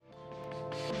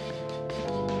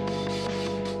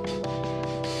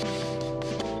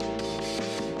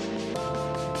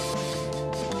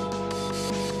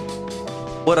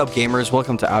What up, gamers?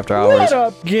 Welcome to After Hours. What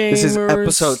up, gamers? This is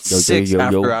episode 6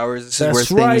 After Hours. This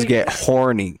is where things get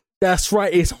horny. That's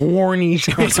right. It's horny.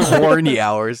 It's horny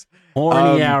hours.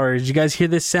 Horny hours. You guys hear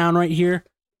this sound right here?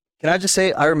 Can I just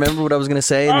say, I remember what I was going to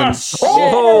say. And then,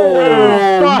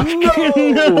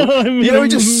 no. You know, we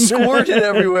just squirted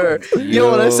everywhere. You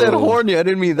know, when I said horny, I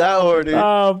didn't mean that horny.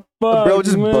 Oh, fuck, Bro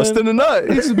just man. busting a nut.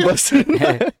 He's just busting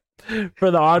a nut. For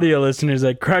the audio listeners,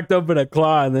 I cracked open a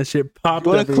claw and that shit popped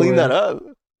You want to clean that up?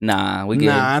 Nah, we get.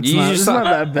 Nah, it's not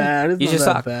that bad. It's You not just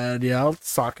that sock. bad. Yeah, I'll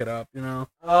sock it up, you know.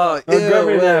 Oh, Grab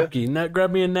me a napkin.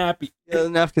 Grab me a nappy. Yeah, the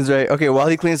napkin's right. Okay, while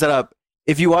he cleans that up,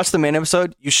 if you watch the main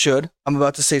episode, you should. I'm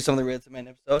about to say something related to the main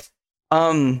episode.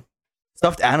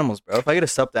 Stuffed animals, bro. If I get a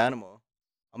stuffed animal,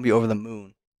 I'll be over the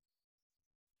moon.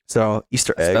 So,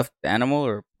 Easter egg. Stuffed animal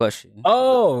or plushie?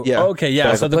 Oh, Yeah. okay, yeah.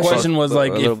 Yeah, So the push question was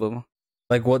like, a if, little bit more.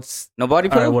 like, what's No body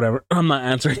all right, part. whatever. I'm not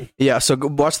answering. Yeah, so go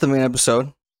watch the main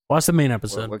episode. Watch the main We're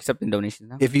episode. accepting donations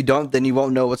now. If you don't, then you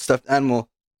won't know what stuffed animal.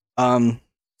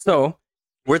 So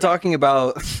we're talking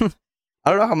about. I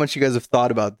don't know how much you guys have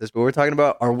thought about this, but we're talking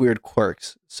about our weird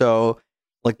quirks. So,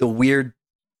 like the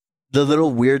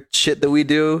little weird shit that we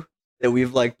do that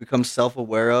we've like become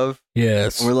self-aware of,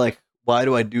 Yes. and we're like, why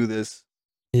do I do this?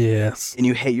 Yes. And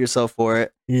you hate yourself for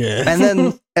it. Yeah.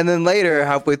 And then later,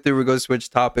 halfway through, we go switch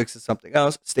topics to something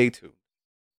else. Stay tuned.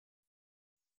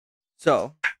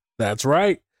 So, That's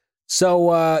right.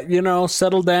 So, you know,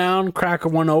 settle down, crack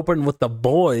one open with the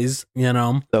boys, you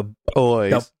know. the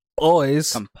boys. The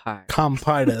boys. Compile.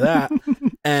 Comply to that.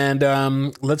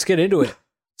 And let's get into it.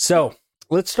 So,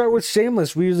 let's start with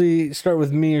Shameless. We usually start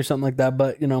with me or something like that,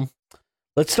 but, you know,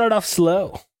 let's start off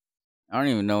slow. I don't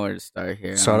even know where to start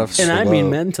here. Start off And I mean Slow.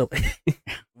 mentally.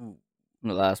 I'm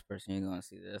the last person you're gonna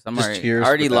see this. I'm Just already. cheers I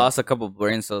already for that. lost a couple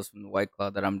brain cells from the White Claw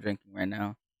that I'm drinking right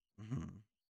now.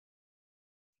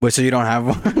 Wait, so you don't have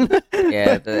one?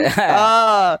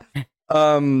 Yeah.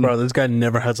 Bro, this guy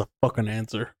never has a fucking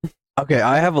answer. Okay,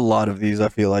 I have a lot of these, I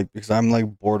feel like, because I'm like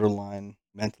borderline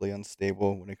mentally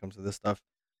unstable when it comes to this stuff.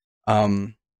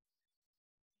 I'm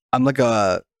like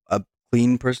a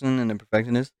clean person and a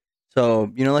perfectionist.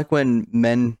 So, you know, like when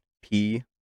men pee,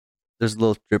 there's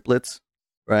little driplets,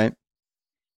 right?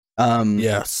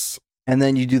 Yes. And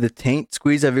then you do the taint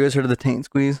squeeze. Have you guys heard of the taint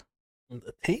squeeze?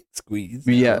 The taint squeeze.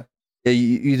 Yeah. Yeah,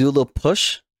 you do a little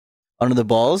push under the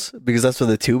balls because that's where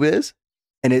the tube is,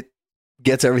 and it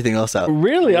gets everything else out.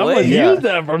 Really? I'm Wait. gonna Yeah. use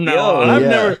that from now Yo, on.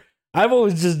 yeah. I've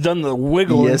always just done the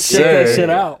wiggle Yes, and shake that sir. shit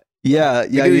out. Yeah,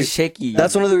 Yeah. yeah. Shaky.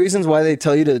 That's one of the reasons why they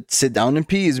tell you to sit down and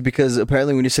pee is because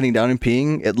apparently when you're sitting down and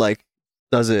peeing, it like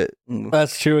does it.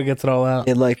 That's true. It gets it all out.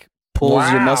 It like pulls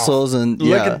your Wow. muscles and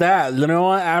Look yeah. at that. You know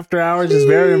what? After Hours is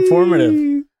very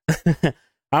informative.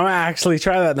 I'm gonna actually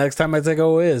try that next time I take a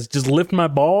whiz. Just lift my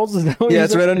balls. Is that what Yeah, you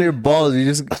it's said? right under your balls. You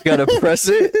just gotta press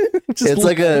it. Just It's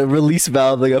like a release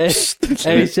valve. Like a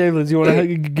Hey, Shameless, you want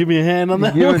to give me a hand on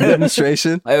that? give a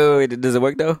demonstration. Wait, does it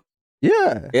work though?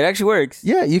 Yeah, It actually works.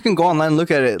 yeah. You can go online and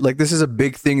look at it. Like this is a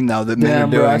big thing now that men Damn,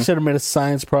 are bro, I doing. should have made a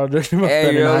science project about Hey, that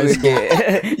in yo, high school.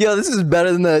 yeah. Yo, this is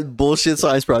better than that bullshit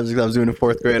science project I was doing in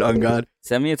 4th grade. On God,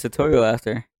 Send me a tutorial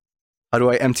after. how do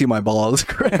I empty my balls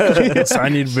correctly? Yes, I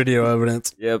need video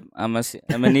evidence. Yep. I'm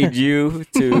gonna need you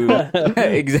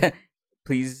to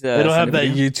please. It'll have send a that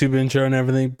video. YouTube intro and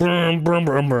everything. Brum, brum,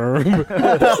 brum, brum.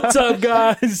 What's up,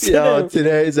 guys? Yo,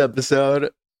 today's episode.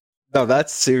 No,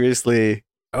 that's seriously.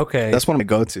 Okay. That's one of my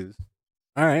go-tos.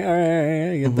 All right.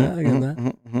 I get that. I get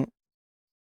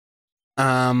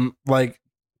that. Like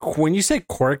when you say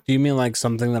quirk, do you mean like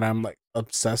something that I'm like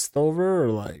obsessed over, or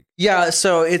like Yeah,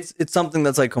 so it's something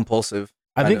that's like compulsive.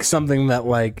 I Kind think of. something that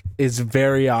like is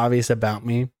very obvious about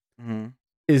me Mm-hmm.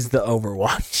 is the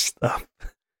Overwatch stuff.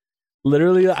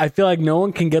 Literally, I feel like no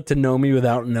one can get to know me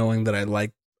without knowing that I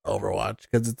like Overwatch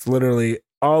because it's literally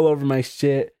all over my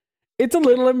shit. It's a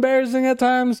little embarrassing at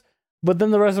times, but then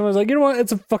the rest of them is like, you know what?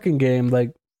 It's a fucking game.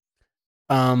 Like,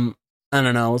 I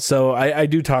don't know. So I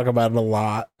do talk about it a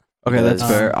lot. Okay, that's Um,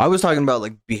 fair. I was talking about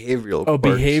like behavioral. Oh,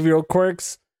 quirks. behavioral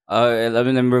quirks. Let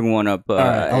me bring one up.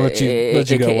 right, I'll let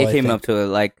you go while It I came think. up to it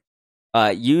like,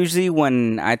 usually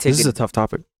when I take This is a tough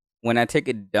topic. when I take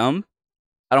a dump,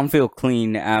 I don't feel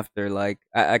clean after. Like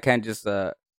I can't just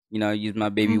use my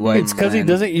baby wipes. It's because he and-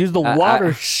 doesn't use the I-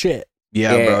 water shit.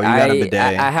 Yeah, bro, you got a bidet.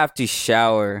 I have to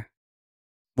shower.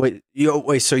 Wait,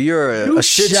 so you're You a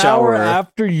shit shower shower.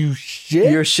 after you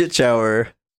shit. You're a shit shower.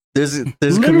 There's a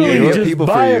Literally community of just people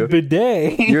buy for a you.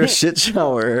 bidet. You're a shit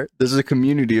shower. There's a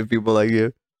community of people like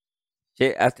you.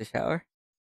 Shit after shower.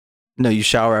 No, you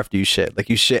shower after you shit. Like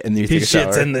you shit and then you He take a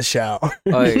shower. shits in the shower.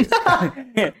 Oh,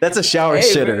 yeah. That's a shower Hey,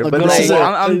 shitter. look, But like, this is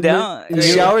I'm a down.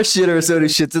 shower shitter, so he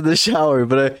shits in the shower.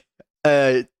 But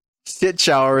a shit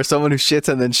shower or someone who shits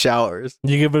and then showers.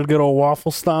 You give it a good old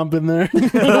waffle stomp in there.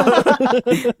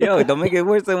 Yo, don't make it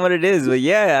worse than what it is. But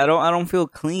yeah, I don't feel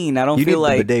clean. I don't You feel need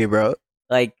like the bidet, bro.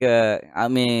 I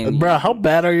mean, Bro, how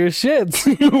bad are your shits?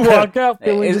 You walk out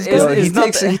feeling It's- disgusting.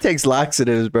 it's- He takes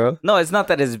laxatives, bro. no, it's not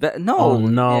that it's bad. No, Oh,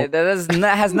 no.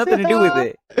 that has nothing to do with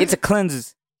it. It's a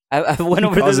cleanse. I went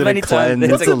over calls this it a many times. cleanse.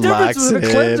 It's What's It's the a difference between a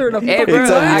laxative. cleanser and a Hey, fucking bro,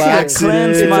 It's a I laxative.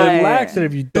 cleanse It's my- a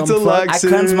laxative, you dumb It's a fuck.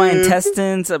 laxative. I cleanse my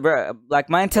intestines, bro. Like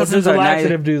my What intestines does a are nice.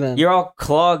 laxative do then? You're all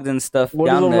clogged and stuff What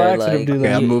does down a there. laxative Like do then?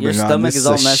 Okay, I'm your moving on. stomach This is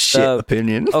all a messed shit up.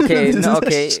 opinion. Okay, This no, is a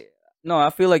okay. shit- No,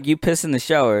 I feel like you piss in the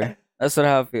shower. That's what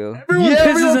I feel. Everyone Yeah, pisses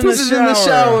everyone in the pisses in the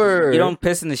shower. You don't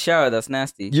piss in the shower. That's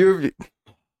nasty. You're.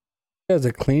 He's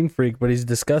a clean freak, but he's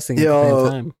disgusting at the Yo.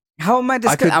 same time. How am I I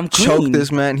disgusting? could I'm choke clean.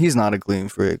 this man. He's not a clean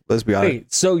freak. Let's be honest.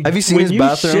 Wait, so Have you seen when his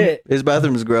bathroom? Shit, His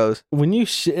bathroom is gross. when you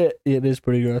shit, it is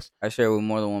pretty gross. I share with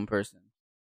more than one person.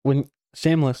 When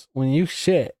shameless, when you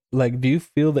shit, like, do you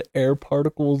feel the air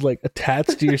particles like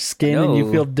attached to your skin and you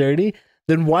No. feel dirty?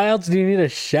 Then why else do you need a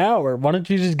shower? Why don't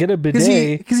you just get a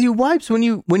bidet? Because he wipes when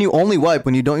you only wipe,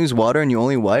 when you don't use water and you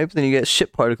only wipe, then you get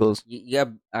shit particles. Yeah,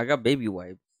 I got baby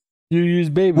wipes. You use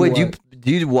baby. Wait, wipes.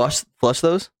 do you flush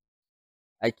those?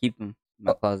 I keep them in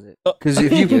my closet. Because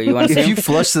if you You wanna see if you them?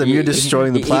 flush them, you're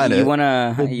destroying the planet. You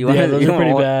wanna? Yeah, those are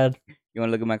pretty bad. You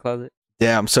wanna look at my closet?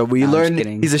 Damn. So we Nah, I'm just learned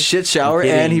kidding. he's a shit shower I'm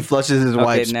kidding. and he flushes his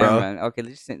wipes, never bro. mind. Okay,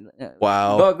 let's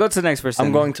Wow. go to the next person.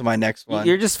 I'm going to my next one.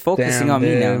 You're just focusing Damn, on me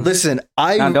dude. now. Listen,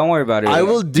 No, don't worry about it. I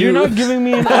will do. You're not giving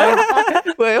me an.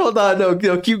 Wait, hold on. No,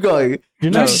 keep going.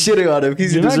 You're Keep not. shitting on him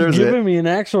because he You're not deserves giving it. me an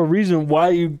actual reason why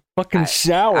you fucking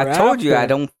shower. I told you after. I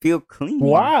don't feel clean.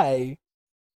 Why?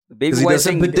 Baby 'Cause he wipes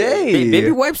doesn't ain't- bidet.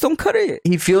 Baby wipes don't cut it.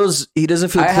 He doesn't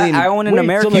feel clean. I own an Wait, so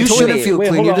American like, you hold shouldn't on, feel wait,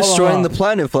 clean. hold You're on, hold destroying on. the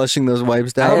planet flushing those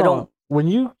wipes I down. Hold don't- on. When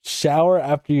you shower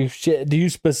after you shit, do you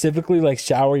specifically like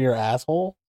shower your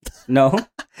asshole? No.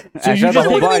 So I you shot the just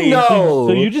whole take- body. No.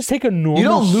 So you just take a normal. You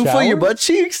don't loofah shower? your butt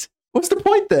cheeks? What's the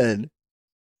point then?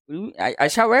 I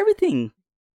shower everything.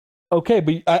 Okay,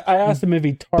 but I asked him if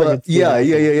he But targets. the yeah. asshole.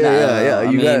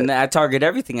 You I mean, got- I target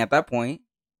everything at that point.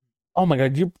 Oh my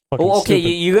god, you're fucking Oh, okay, stupid.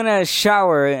 you're gonna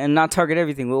shower and not target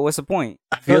everything. Well, what's the point?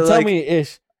 I feel So tell like me,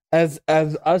 Ish, as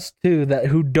us two that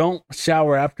who don't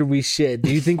shower after we shit,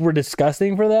 do you think we're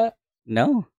disgusting for that?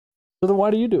 No, So then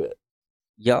why do you do it?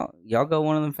 y'all got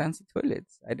one of them fancy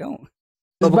toilets. I don't.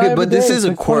 Just buy okay, a but this bidet, is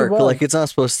a it's like quirk. $20. Like it's not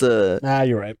supposed to. Nah,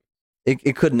 you're right.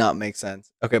 It could not make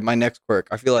sense. Okay, my next quirk.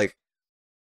 I feel like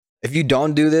if you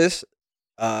don't do this,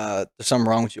 there's something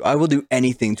wrong with you. I will do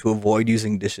anything to avoid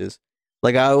using dishes.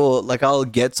 I'll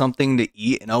get something to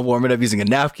eat and I'll warm it up using a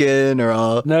napkin or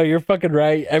I'll. No, you're fucking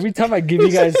right. Every time I give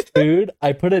you guys food,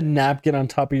 I put a napkin on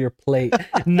top of your plate.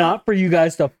 Not for you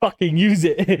guys to fucking use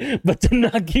it, but to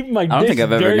not keep my I don't think dish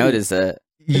I've ever dirty. noticed that.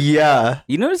 Yeah,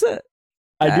 You notice that?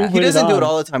 I do. He put he doesn't do it on.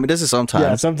 all the time. He does it sometimes.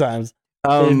 Yeah, sometimes.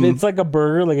 Um, if it's like a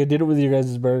burger, like I did it with your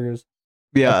guys' burgers.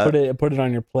 yeah. I put it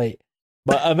on your plate.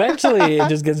 But eventually it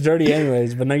just gets dirty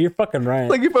anyways. But no, you're fucking right.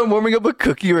 Like if I'm warming up a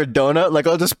cookie or a donut, like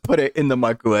I'll just put it in the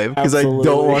microwave because I don't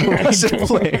want to wash the I don't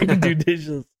want to plate. do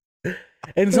dishes.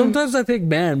 And sometimes I think,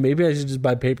 man, maybe I should just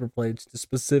buy paper plates to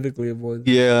specifically avoid.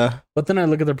 Yeah, But then I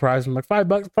look at the price, I'm like,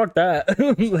 $5, fuck that.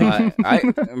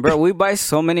 Like, Bro, we buy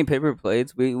so many paper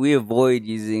plates. We avoid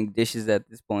using dishes at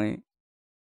this point.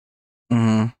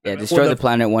 mm-hmm. Yeah, destroy the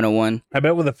planet 101. I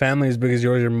bet with a family as big as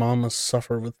yours, your mom must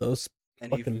suffer with those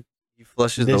and fucking. he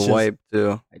flushes dishes. the wipe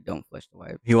too. I don't flush the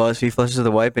wipe. He flushes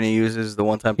the wipe and he uses the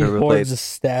one-time He paper hoards plates. a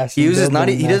stash. He and uses builds not.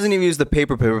 a He nest. doesn't even use the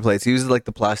paper plates. He uses like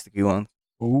the plasticky ones.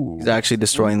 Ooh. He's actually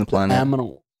destroying the planet.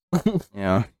 Aminal.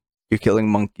 Yeah, you're killing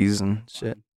monkeys and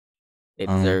shit. They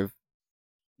deserve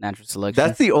natural selection.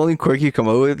 That's the only quirk you come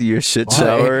up with. Your shit Why?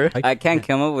 shower. I can't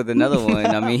come up with another one.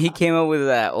 I mean, he came up with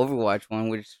that Overwatch one,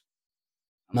 which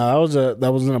No,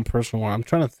 that wasn't a personal one. I'm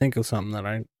trying to think of something that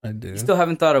I do. you still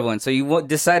haven't thought of one. So you won't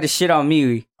decide to shit on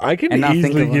me. I can and not think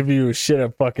easily of give you a shit a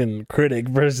fucking critic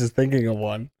versus thinking of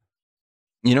one.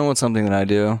 You know what's something that I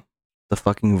do? The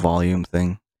fucking volume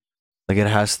thing. Like it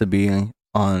has to be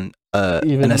on Even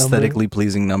an number? aesthetically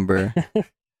pleasing number.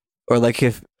 Or like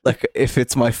if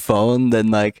it's my phone,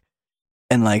 then I'm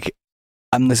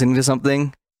listening to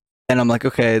something and I'm like,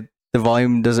 okay, the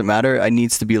volume doesn't matter. It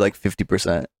needs to be like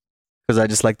 50%. Because I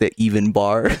just like the even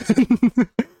bar.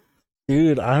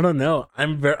 Dude, I don't know.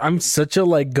 I'm such a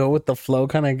like go with the flow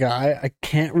kind of guy. I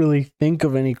can't really think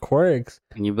of any quirks.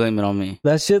 And you blame it on me.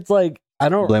 That shit's like I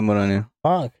don't Blame it on you.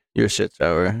 fuck. You're a shit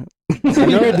shower. I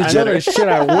know there's shit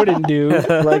I wouldn't do,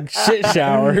 like shit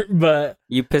shower, but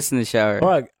You piss in the shower.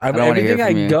 fuck. don't wanna hear Everything from I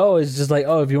you. go is just like,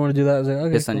 oh, if you want to do that, I was like,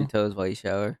 okay. Piss on cool. your toes while you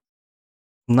shower.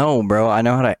 No, bro. I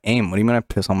know how to aim. What do you mean I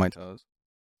piss on my toes?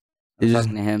 I'm You just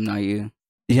talking to him, not you.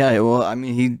 yeah. Well, I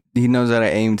mean, he knows how to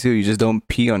aim too. You just don't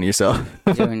pee on yourself.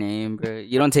 You don't aim, bro.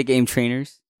 You don't take aim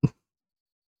trainers.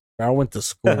 I went to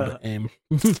school to aim.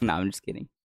 No, I'm just kidding.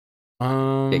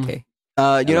 Okay.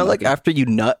 JK. You know, don't like like it. after you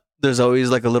nut, there's always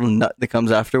like a little nut that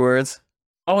comes afterwards.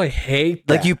 Oh, I hate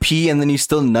that. Like you pee and then you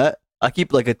still nut. I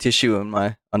keep like a tissue in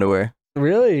my underwear.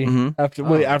 Really? Mhm.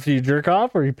 After you jerk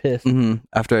off or you piss?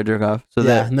 After I jerk off, so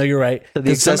Yeah, that no, you're right. so the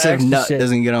 'Cause some excessive extra nut shit-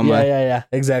 doesn't get on Yeah, my. yeah,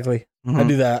 exactly. I Mhm.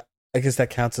 do that. I guess that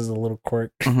counts as a little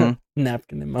quirk. Mhm.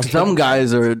 Napkin in my Some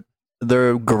guys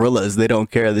they're gorillas. They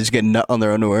don't care. They just get nut on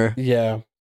their underwear. Yeah.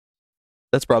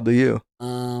 That's probably you.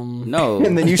 No.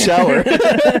 And then you shower.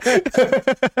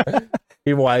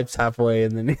 He wipes halfway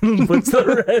and then he puts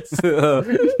the rest.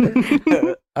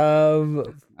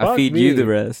 I fuck feed me. you the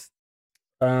rest.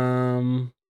 I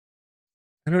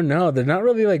don't know. They're not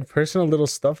really like personal little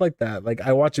stuff like that. Like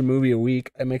I watch a movie a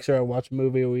week. I make sure I watch a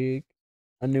movie a week,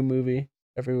 a new movie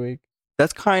every week.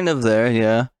 That's kind of there,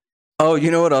 yeah. Oh,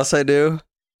 you know what else I do?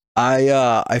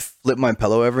 I flip my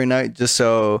pillow every night just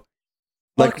so.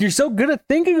 Like Like you're so good at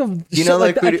thinking of you shit know,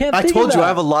 like like that. I can't. I think told of you that. I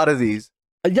have a lot of these.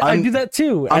 Yeah, I I'm- do that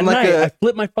too. At I'm like night, a- I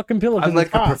flip my fucking pillow. I'm 'cause like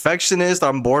it's a hot. perfectionist.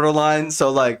 I'm borderline. So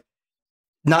like,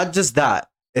 not just that.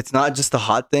 It's not just the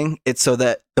hot thing. It's so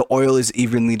that the oil is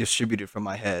evenly distributed from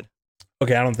my head.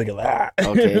 Okay, I don't think of that.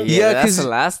 Okay, Yeah, yeah, that's 'cause- the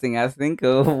last thing I think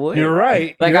of. What? You're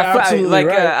right. Like You're I, fl- absolutely like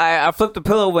right. I flip the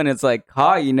pillow when it's like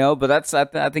hot, you know. But that's I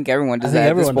think everyone I does think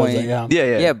that at this everyone point. does that. Yeah,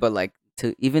 yeah. Yeah, but like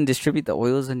to even distribute the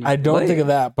oils in your. I don't what? think of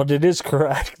that, but it is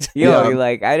correct. Yo, Yeah. you're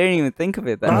like I didn't even think of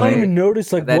it that I way. don't even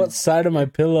notice like That- what side of my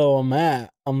pillow I'm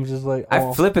at. I'm just like, I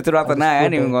oh, flip it throughout the just night. I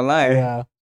ain't flip even it. gonna lie. Yeah.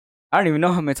 I don't even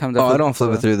know how many times Oh, I don't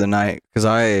flip it through the night because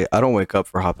I don't wake up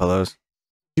for hot pillows.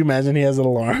 Can you imagine he has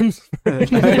alarms?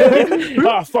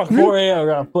 Oh fuck, 4 a.m. I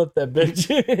gotta flip that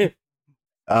bitch.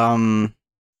 I'm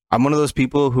one of those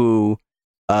people who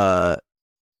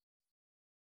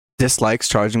dislikes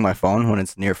charging my phone when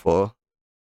it's near full.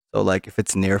 So like if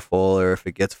it's near full or if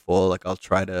it gets full, like I'll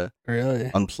try to Really?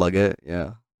 unplug it.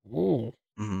 Yeah. Ooh.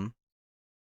 Mm-hmm.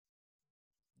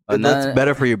 But That's now-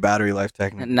 better for your battery life,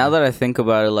 technically. Now that I think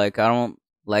about it, like I don't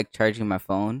like charging my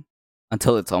phone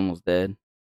until it's almost dead.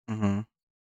 Mm-hmm.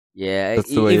 Yeah, That's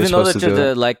the way you're even though supposed to do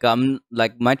the like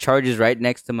like my charge is right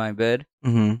next to my bed.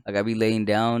 Mm-hmm. Like I be laying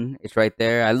down, it's right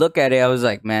there. I look at it, I was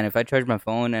like, man, if I charge my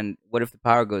phone and what if the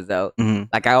power goes out? Mm-hmm.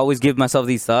 Like I always give myself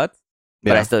these thoughts,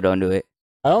 but I Yeah. still don't do it.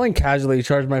 I only casually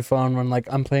charge my phone when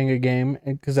like I'm playing a game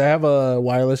because I have a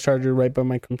wireless charger right by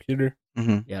my computer.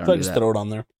 Mm-hmm. Yeah, I don't So I do just that. throw it on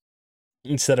there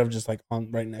instead of just like on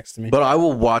right next to me. But I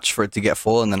will watch for it to get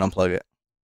full and then unplug it.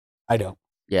 I don't.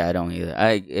 Yeah, I don't either.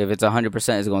 If it's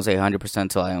 100%, it's gonna say 100%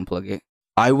 until I unplug it.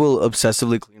 I will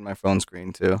obsessively clean my phone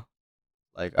screen too.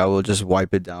 Like I will just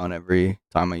wipe it down every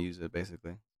time I use it,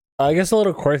 basically. I guess a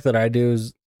little quirk that I do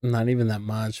is not even that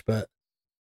much, but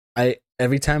I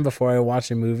every time before I watch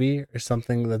a movie or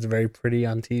something that's very pretty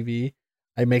on TV,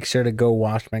 I make sure to go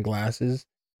wash my glasses.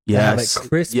 And have it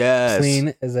crisp, Yes.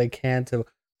 clean as I can to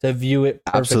view it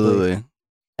perfectly. Absolutely.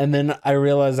 And then I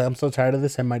realize I'm so tired of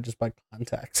this, I might just buy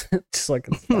contacts just so I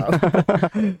can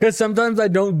stop. Because sometimes I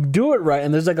don't do it right,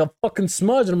 and there's like a fucking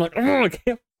smudge, and I'm like, oh, I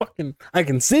can't fucking. I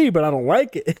can see, but I don't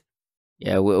like it.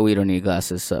 Yeah, we don't need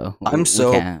glasses, so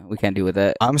we can't do with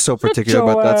that. I'm so Shut particular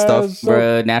your about that stuff. ass up.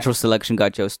 Bruh, natural selection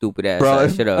got your stupid ass. Bro,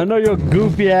 Shut up. I know you're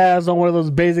goofy ass on one of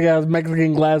those basic ass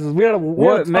Mexican glasses. We gotta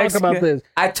talk Mexican- about this.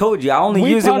 I told you, I only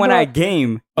We use it talked when I about-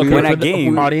 game. Okay, when I for the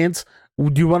game. audience,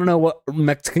 do you want to know what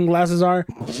Mexican glasses are?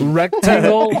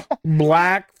 Rectangle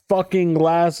black fucking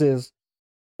glasses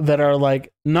that are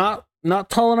like not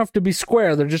tall enough to be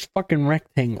square. They're just fucking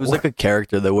rectangle. There's like a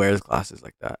character that wears glasses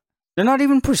like that. They're not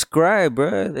even prescribed,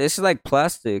 bro. It's like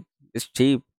plastic. It's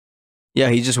cheap. Yeah,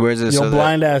 he just wears it Your so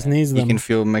blind ass needs that he them. can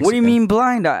feel Mexican. What do you mean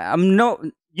blind? I'm no.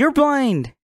 You're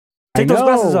blind. I Take those know,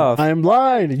 glasses off. I am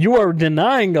blind. You are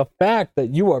denying a fact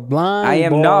that you are blind. I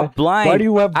am boy. not blind. Why do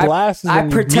you have glasses? I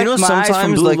and- protect You know, my eyes from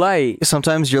sometimes, blue like- light.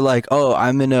 Sometimes you're like, oh,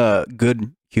 I'm in a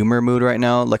good humor mood right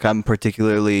now. Like I'm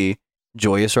particularly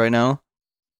joyous right now.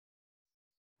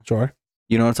 Sure.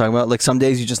 You know what I'm talking about? Like some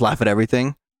days you just laugh at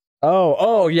everything.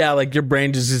 Oh, yeah. Like your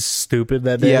brain just is stupid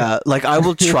that day. Yeah, like I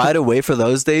will try to wait for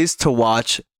those days to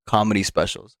watch comedy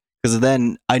specials because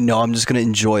then I know I'm just gonna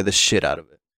enjoy the shit out of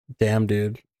it. Damn,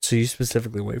 dude. So you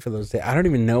specifically wait for those days? I don't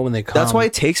even know when they come. That's why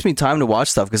it takes me time to watch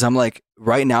stuff because I'm like,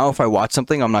 right now, if I watch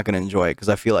something, I'm not gonna enjoy it because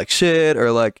I feel like shit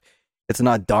or like it's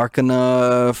not dark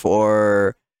enough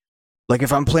or like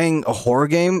if I'm playing a horror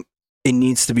game, it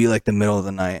needs to be like the middle of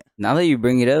the night. Now that you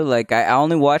bring it up, like I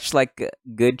only watch like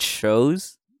good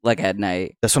shows like at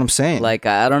night. That's what I'm saying. Like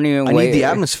I don't even I wait. need the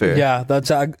atmosphere. Yeah, that's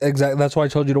exactly. That's why I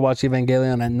told you to watch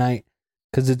Evangelion at night,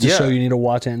 because it's a show you need to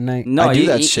watch at night. No, I do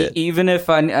that shit. Even if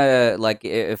I like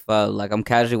if like I'm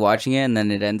casually watching it and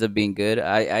then it ends up being good,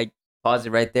 I pause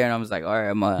it right there and I was like, all right,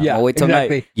 I'm gonna wait till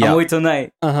night. Yeah. I'm gonna wait till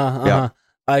night. Yeah.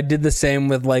 I did the same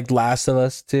with like Last of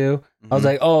Us too. I was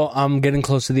like, oh, I'm getting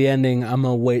close to the ending. I'm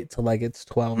gonna wait till like it's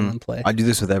 12 and then play. I do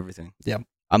this with everything. Yeah.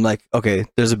 I'm like, okay,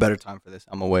 there's a better time for this.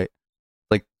 I'm gonna wait.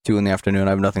 Like 2 in the afternoon.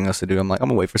 I have nothing else to do. I'm like, I'm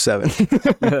gonna wait for 7.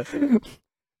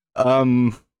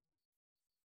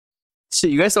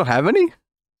 Shit, you guys don't have any?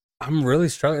 I'm really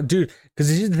struggling, dude. Because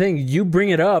here's the thing: you bring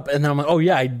it up, and then I'm like, oh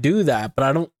yeah, I do that, but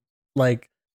I don't like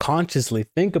consciously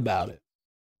think about it.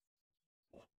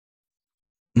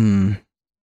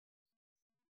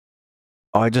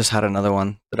 Oh, I just had another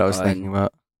one that I was thinking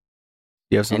about.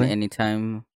 You have something?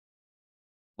 Anytime.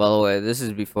 Well, this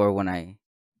is before when I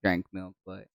drank milk,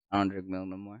 but I don't drink milk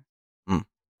no more.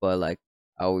 But like,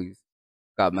 I always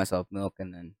got myself milk,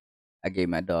 and then I gave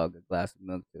my dog a glass of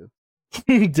milk too.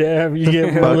 Damn, you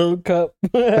gave him a little cup.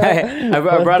 I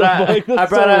brought out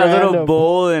a little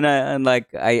bowl, and I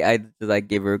just like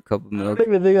gave her a cup of milk.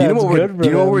 Do you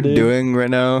know what we're doing right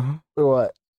now?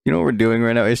 What? You know what we're doing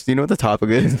right now? Do you know what the topic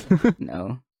is?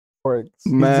 No. Quirks.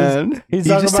 Man, he's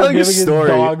talking just about telling giving a his story.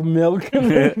 dog milk.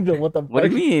 What the fuck? What do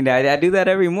you mean? I do that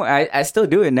every morning. I still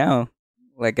do it now.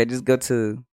 Like I just go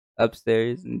to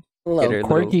upstairs and get her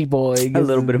quirky boy. a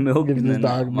little bit of milk, Gives and his then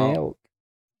dog milk.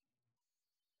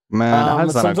 Man,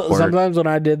 how's that a quirk? Sometimes when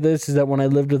I did this is that when I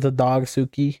lived with a dog,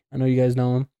 Suki. I know you guys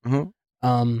know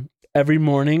him. Every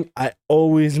morning I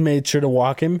always made sure to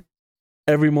walk him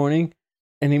every morning,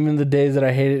 and even the days that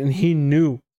I hated, and he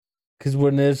knew, because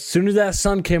as soon as that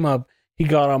sun came up, he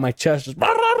got on my chest, just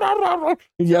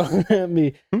yelling at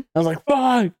me. I was like,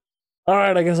 "Fuck! All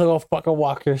right, I guess I'll go fucking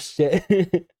walk your shit."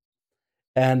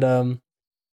 and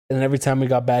every time we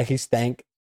got back, he stank,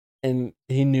 and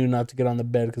he knew not to get on the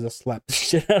bed because I slapped the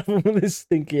shit out of him with his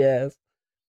stinky ass.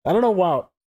 I don't know why,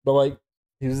 but like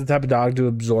he was the type of dog to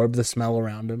absorb the smell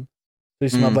around him. So he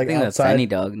smelled like I think outside. that's any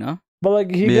dog, no? But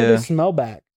like he got his smell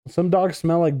back. Some dogs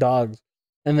smell like dogs.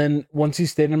 And then once he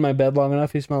stayed in my bed long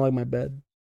enough, he smelled like my bed.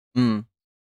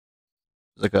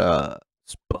 Like a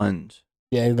sponge.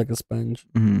 Yeah, he's like a sponge.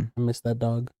 I miss that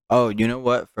dog. Oh, you know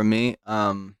what? For me,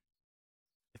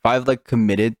 if I've like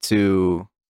committed to,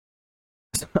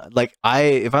 like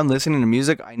if I'm listening to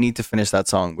music, I need to finish that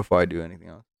song before I do anything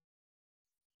else.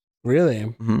 Really?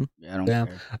 Yeah, I don't Damn.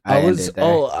 care.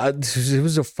 It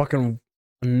was a fucking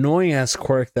annoying ass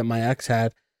quirk that my ex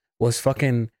had. Was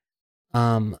fucking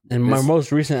and my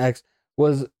most recent ex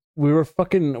was, we were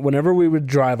fucking, whenever we would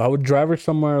drive, I would drive her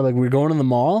somewhere, like we were going to the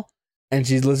mall and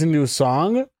she's listening to a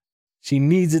song, she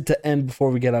needs it to end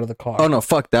before we get out of the car. Oh no,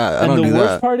 fuck that. I don't do that. And the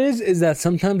worst part is that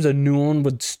sometimes a new one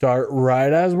would start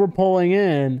right as we're pulling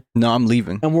in. No, I'm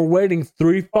leaving. And we're waiting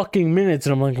 3 fucking minutes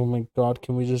and I'm like, oh my God,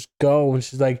 can we just go? And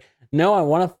she's like, no, I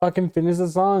want to fucking finish the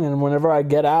song. And whenever I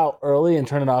get out early and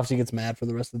turn it off, she gets mad for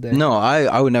the rest of the day. No,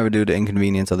 I would never do to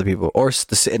inconvenience other people or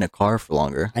to sit in a car for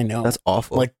longer. I know. That's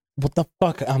awful. Like, what the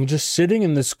fuck? I'm just sitting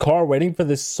in this car waiting for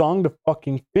this song to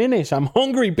fucking finish. I'm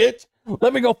hungry, bitch.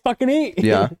 Let me go fucking eat.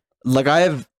 Yeah. Like I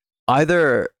have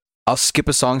either I'll skip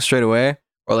a song straight away,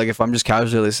 or like if I'm just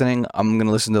casually listening, I'm going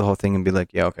to listen to the whole thing and be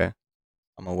like, yeah, okay.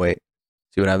 I'm going to wait.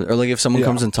 See what happens. Or like if someone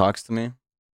comes and talks to me,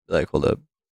 be like, hold up.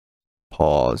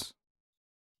 Pause.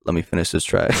 Let me finish this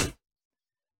track.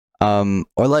 Or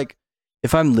like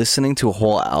if I'm listening to a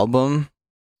whole album,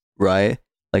 right?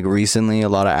 Like recently a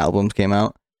lot of albums came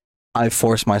out. I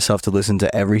force myself to listen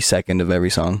to every second of every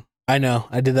song. I know.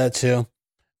 I did that too.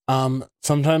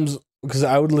 Sometimes because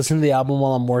I would listen to the album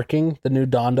while I'm working, the new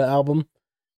Donda album.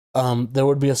 There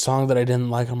would be a song that I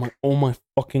didn't like. I'm like, oh my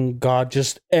fucking God,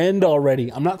 just end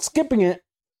already. I'm not skipping it.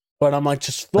 But I'm like,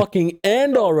 just fucking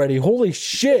end already. Holy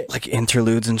shit. Like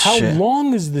interludes and How shit. How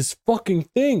long is this fucking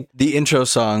thing? The intro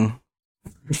song.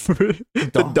 The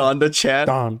Donda chant.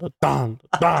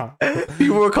 Donda.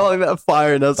 People were calling that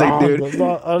fire, and I was like, dude,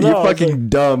 you're fucking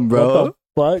dumb, bro.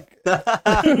 What the fuck?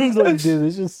 I was like, dude,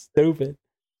 this is stupid.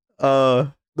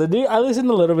 I listened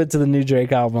a little bit to the new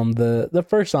Drake album. The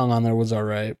first song on there was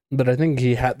alright. But I think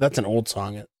that's an old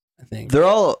song, I think. They're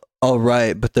all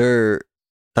alright, but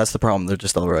that's the problem. They're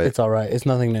just alright. It's alright. It's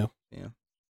nothing new. Yeah.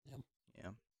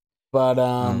 But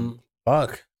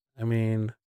fuck. I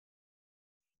mean,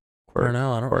 I don't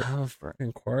know. I don't have a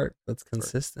fucking quirk that's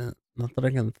consistent. Not that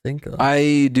I can think of.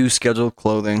 I do scheduled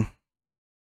clothing.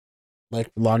 Like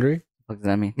laundry? What does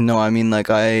that mean? No, I mean like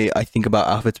I think about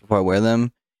outfits before I wear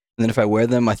them. And then if I wear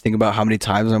them, I think about how many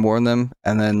times I've worn them.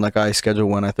 And then like I schedule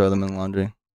when I throw them in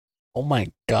laundry. Oh my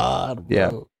God. Bro.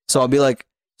 Yeah. So I'll be like,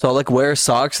 I'll like wear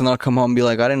socks and I'll come home and be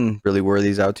like, I didn't really wear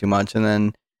these out too much, and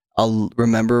then I'll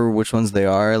remember which ones they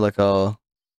are. Like I'll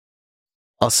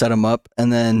set them up,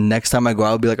 and then next time I go out,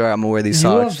 I'll be like, all right, I'm gonna wear these You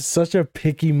socks. have such a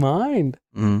picky mind.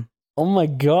 Mm. Oh my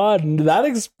god, that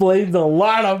explains a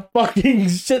lot of fucking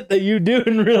shit that you do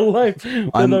in real life.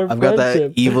 I've got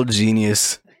that evil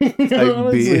genius.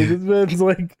 Honestly, this man's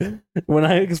like, when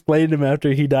I explained him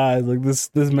after he died, like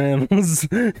this man was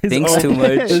too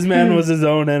much. This man was his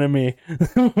own enemy.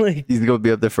 Like, He's gonna be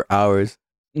up there for hours.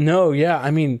 no, yeah, I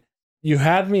mean, you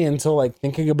had me until like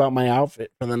thinking about my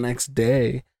outfit for the next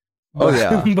day. Oh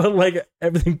yeah, but like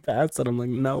everything past that, I'm like,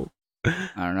 no. I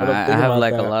don't know. I don't I think have about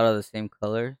like that. a lot of the same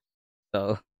color.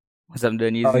 So once I'm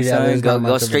done using Oh, yeah, something, there's not go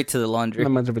much of straight to the laundry.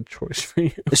 Not much of a choice for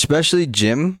you. especially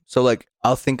gym. So like,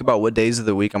 I'll think about what days of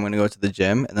the week I'm gonna go to the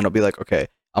gym, and then I'll be like, okay,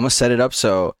 I'm gonna set it up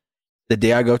so the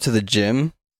day I go to the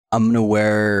gym, I'm gonna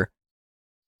wear.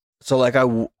 So like, I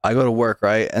go to work,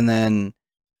 right, and then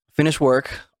finish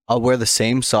work. I'll wear the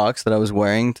same socks that I was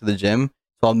wearing to the gym.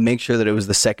 So I'll make sure that it was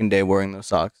the second day wearing those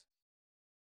socks.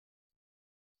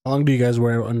 How long do you guys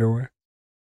wear underwear?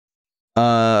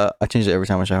 I change it every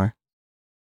time I shower.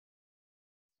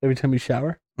 Every time you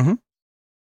shower? Mhm.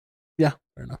 Yeah,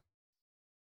 fair enough.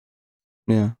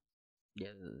 Yeah. Yeah.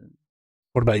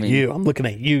 What about I mean, you? I'm looking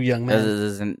at you, young man.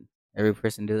 Doesn't every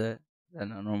person do that? Is that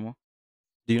not normal?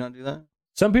 Do you not do that?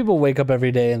 Some people wake up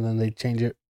every day and then they change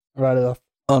it right off.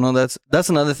 Oh no, that's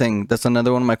another thing. That's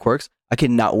another one of my quirks. I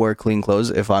cannot wear clean clothes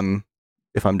if I'm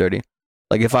dirty.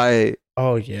 Like if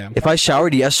I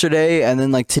showered yesterday and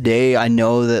then like today I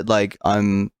know that like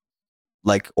I'm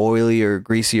like oily or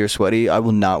greasy or sweaty, I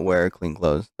will not wear clean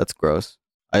clothes. That's gross.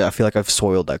 I feel like I've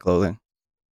soiled that clothing.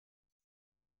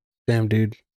 Damn,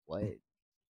 dude. What?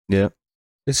 Yeah.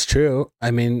 It's true.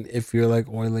 I mean, if you're like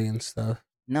oily and stuff.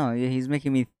 No, yeah, he's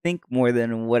making me think more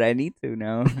than what I need to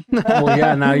now. Well,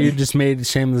 yeah, now you just made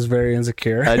Shameless very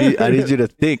insecure. I need you to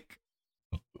think.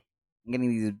 I'm getting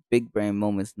these big brain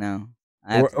moments now.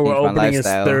 I We're have to change my opening his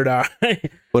lifestyle. third eye.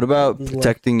 What about This is like-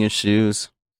 protecting your shoes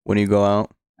when you go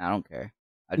out? I don't care.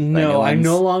 I just buy new No, I ones.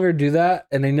 no longer do that,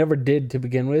 and I never did to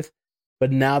begin with.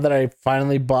 But now that I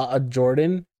finally bought a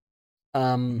Jordan,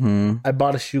 I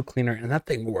bought a shoe cleaner, and that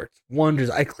thing works wonders.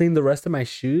 I cleaned the rest of my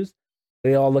shoes;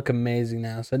 they all look amazing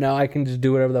now. So now I can just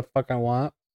do whatever the fuck I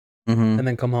want, Mm-hmm. and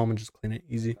then come home and just clean it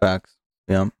easy. Facts.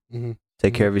 Yeah. Mm-hmm.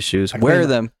 Take care of your shoes. I Wear clean-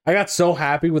 them. I got so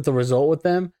happy with the result with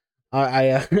them.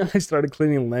 I I started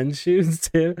cleaning lens shoes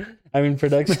too. I mean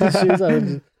production shoes.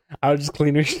 I would just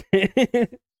clean her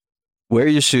shit. Wear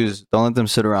your shoes. Don't let them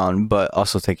sit around, but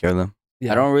also take care of them.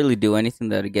 Yeah. I don't really do anything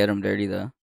to get them dirty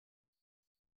though.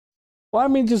 Well, I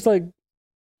mean, just like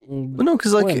But no,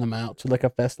 because like wearing them out to like a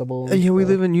festival. and yeah, we stuff.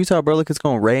 live in Utah, bro. Like it's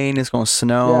gonna rain. It's gonna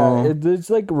snow. Yeah, it's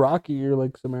like rocky or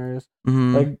like some areas.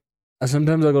 Mhm. Like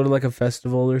sometimes I'll go to like a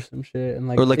festival or some shit, and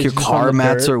like or like it's your just on car the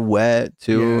mats dirt. are wet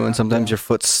too, Yeah, and sometimes yeah. your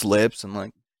foot slips and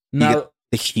like Now,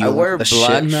 the heel. I wear the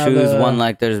black shit. Now shoes the- when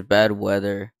like there's bad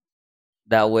weather.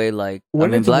 That way, like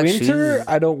when I mean, it's black winter, shoes.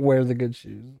 I don't wear the good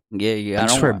shoes. Yeah. I I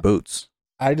just don't wear wear boots.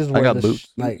 I just I wear got the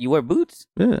boots. like You wear boots?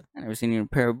 Yeah, I never seen you in a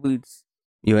pair of boots.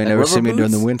 you ain't Like never rubber seen me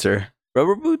during the boots? winter.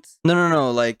 Rubber boots?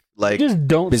 No, like just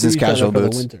don't business see each other casual for the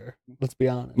boots. winter. Let's be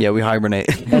honest. yeah, we hibernate.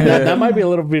 And that might be a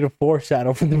little bit of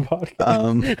foreshadow for the podcast.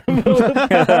 Um, We're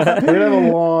gonna have a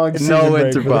long season no break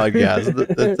winter for that.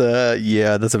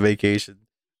 podcast. That's a vacation.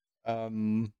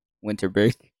 Winter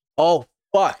break. Oh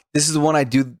fuck! This is one I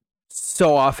do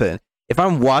so often. If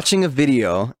I'm watching a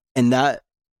video and that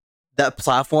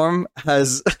platform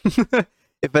has, if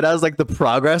it has like the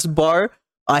progress bar,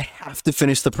 I have to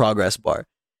finish the progress bar.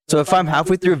 So if I'm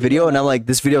halfway through a video and I'm like,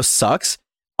 this video sucks,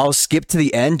 I'll skip to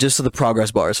the end just so the progress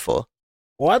bar is full.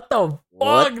 What the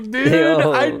What? fuck, dude?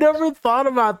 Yo. I never thought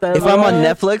about that. If I'm on bro.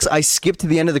 Netflix, I skip to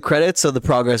the end of the credits so the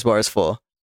progress bar is full.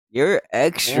 You're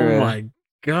extra. Oh my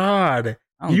god.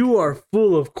 I don't- You are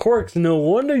full of quirks. No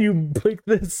wonder you picked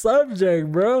this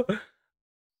subject, bro.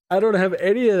 I don't have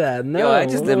any of that. No, Yo, I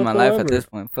just live my life at whatsoever. this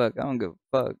point. Fuck, I don't give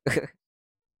a fuck.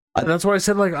 That's why I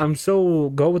said like I'm so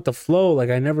go with the flow. Like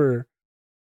I never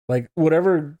like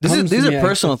whatever. comes These to are me, I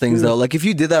personal just things do. though. Like if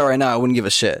you did that right now, I wouldn't give a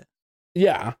shit.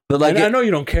 Yeah, But like, I know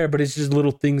you don't care, but it's just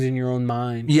little things in your own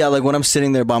mind. yeah, like when I'm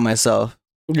sitting there by myself,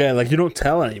 Yeah, like you don't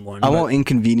tell anyone. I but- won't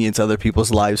inconvenience other people's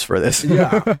lives for this.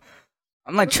 Yeah.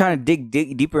 I'm like trying to dig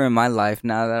deeper in my life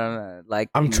now that I'm like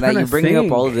I'm that trying you're to bringing up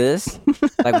think. all of this.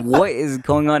 Like, what is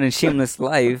going on in Shameless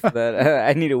life that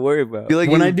I need to worry about? Feel like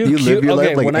When you, I do you live your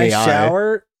life like when AI. I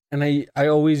shower and I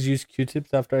always use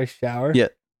Q-tips after I shower. Yeah.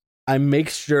 I make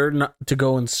sure not to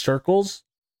go in circles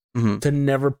Mhm. to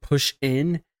never push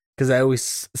in because I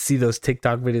always see those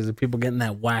TikTok videos of people getting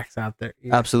that wax out there.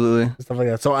 Absolutely. And stuff like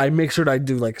that. So I make sure that I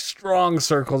do like strong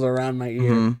circles around my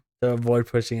ear to avoid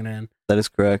pushing it in. That is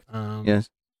correct. Yes.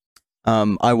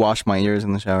 I wash my ears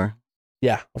in the shower.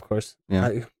 Yeah, of course.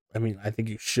 Yeah. I mean, I think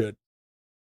you should.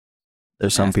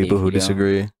 There's some people who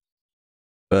disagree,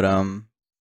 but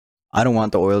I don't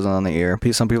want the oils on the ear.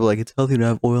 Some people are like, it's healthy to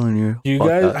have oil in your.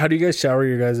 How do you guys shower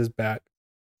your guys' back?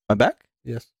 My back?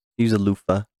 Yes. Use a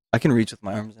loofah. I can reach with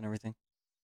my arms and everything.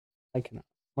 I cannot.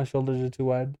 My shoulders are too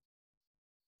wide.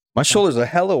 My shoulders are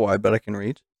hella wide, but I can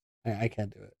reach. I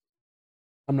can't do it.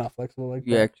 I'm not flexible like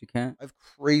that. You actually can't. I have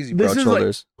crazy broad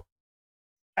shoulders.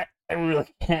 I really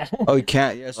can't. Oh, you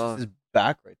can't? Yeah, it's just his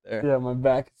back right there. Yeah, my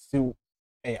back is too.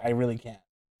 I really can't.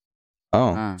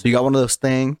 Oh, so you got one of those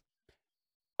things?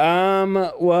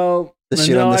 Well, I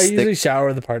usually shower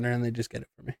with a partner and they just get it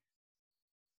for me.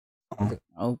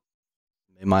 Oh.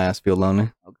 Made my ass feel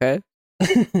lonely. Okay.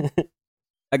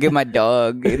 I get my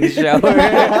dog in the shower.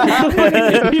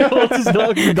 He holds his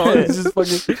dog. The dog is just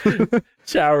fucking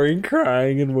showering,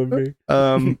 crying, and whimpering.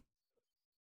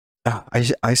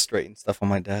 I straighten stuff on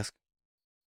my desk.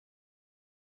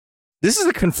 This is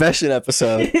a confession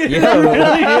episode. Yeah,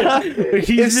 really.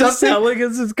 He's just telling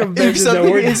us his confession. If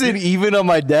something isn't even on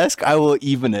my desk, I will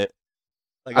even it.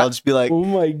 Like I'll just be like, "Oh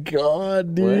my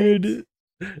god, dude." What?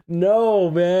 No,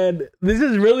 man. This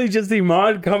is really just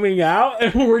Iman coming out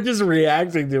and we're just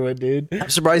reacting to it, dude. I'm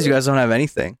surprised you guys don't have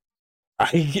anything.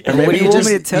 What do you want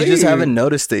me to tell you? You just haven't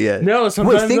noticed it yet. No,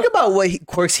 sometimes... Wait, think about what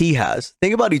quirks he has.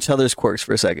 Think about each other's quirks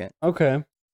for a second. Okay.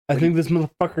 I think this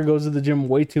motherfucker goes to the gym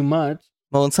way too much.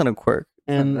 Well, it's not a quirk.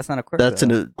 And that's not a quirk. That's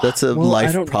a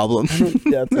life problem. He's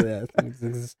got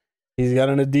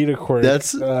an Adidas quirk.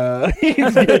 That's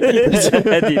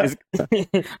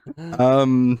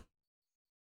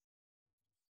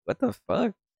what the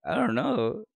fuck? I don't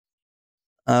know.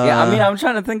 Yeah, I mean, I'm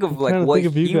trying to think of like what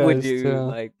he would do,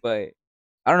 like, but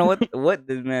I don't know what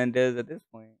this man does at this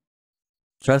point.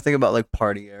 Try to think about like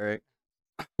party Eric.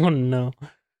 Oh no.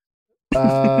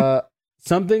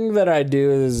 Something that I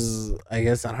do is, I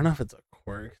guess, I don't know if it's a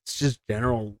quirk. It's just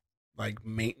general like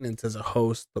maintenance as a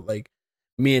host, but like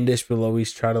me and Dish will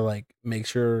always try to like make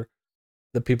sure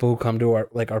the people who come to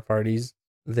our parties,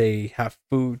 they have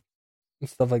food and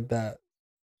stuff like that.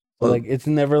 So like it's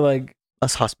never like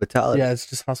us hospitality. Yeah, it's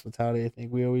just hospitality. I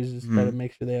think we always just try to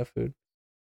make sure they have food.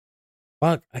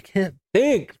 Fuck, I can't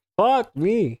think. Fuck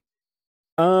me.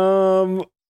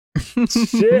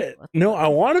 Shit. No, I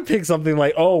want to pick something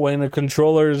like, when a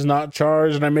controller is not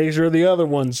charged and I make sure the other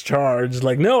one's charged.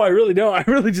 Like, no, I really don't. I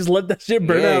really just let that shit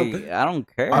burn out. I don't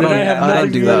care. I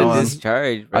don't do that one.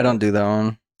 Discharge, I don't do that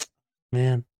one.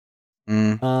 Man.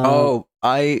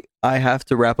 I have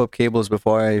to wrap up cables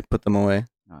before I put them away.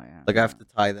 Oh, yeah. Like I have to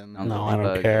tie them. No, I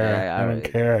don't care. I don't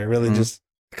care. I really just.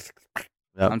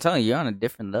 Yep. I'm telling you, you're on a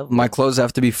different level. My clothes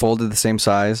have to be folded the same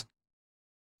size.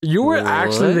 You were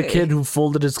actually the kid who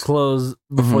folded his clothes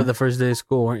before the first day of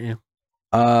school, weren't you?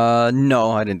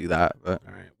 No, I didn't do that. But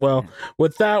all right. Well,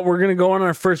 with that, we're gonna go on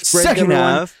our first break. Second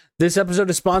half. This episode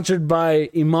is sponsored by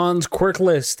Iman's Quirk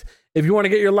List. If you want to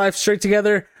get your life straight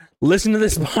together, listen to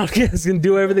this podcast and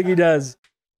do everything he does.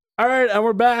 All right, and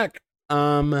we're back.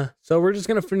 So we're just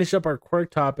gonna finish up our quirk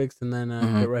topics and then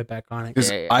get right back on it.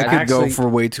 Because I could go for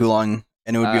way too long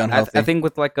and it would be unhealthy. I think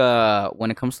with like when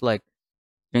it comes to like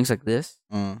drinks like this,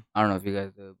 I don't know if you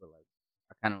guys do, but like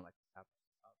I kind of like tap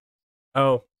it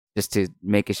up. Just to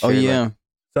make it sure. Oh yeah, like,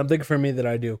 something for me that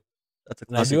I do. That's a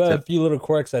classic I do have a few little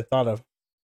quirks I thought of.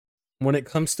 When it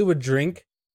comes to a drink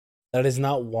that is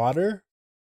not water,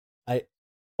 I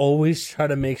always try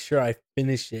to make sure I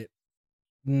finish it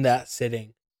in that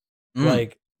sitting.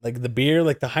 Like the beer,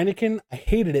 like the Heineken, I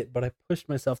hated it, but I pushed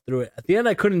myself through it. At the end,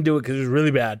 I couldn't do it because it was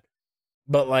really bad.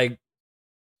 But like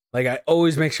I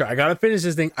always make sure I gotta finish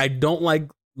this thing. I don't like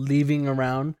leaving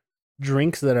around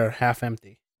drinks that are half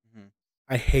empty.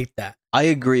 I hate that. I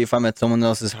agree if I'm at someone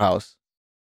else's house,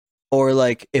 or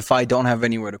like if I don't have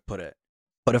anywhere to put it.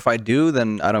 But if I do,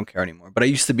 then I don't care anymore. But I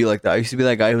used to be like that. I used to be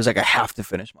that guy who was like, I have to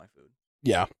finish my food.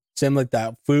 Yeah, same like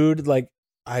that. Food, like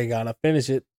I gotta finish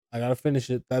it.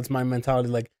 That's my mentality.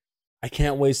 Like, I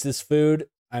can't waste this food.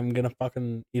 I'm gonna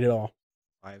fucking eat it all.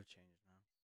 I have changed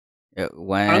now.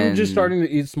 Yeah, I'm just starting to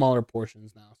eat smaller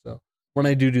portions now. So when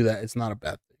I do that, it's not a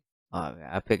bad thing. Oh,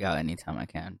 I pick out anytime I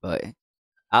can, but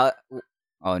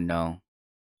oh no.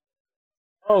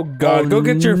 Oh God! Go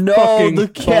get your fucking the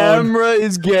camera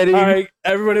is getting. All right,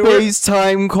 everybody.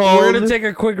 FaceTime call. We're gonna take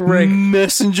a quick break.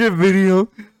 Messenger video.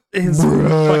 His fucking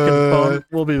phone.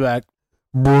 We'll be back.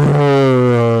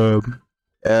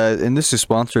 And this is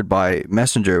sponsored by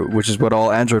Messenger, which is what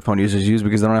all Android phone users use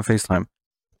because they don't have FaceTime.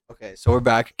 Okay, so we're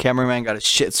back. Cameraman got his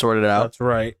shit sorted out. That's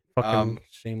right. Fucking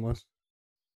shameless.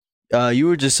 You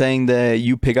were just saying that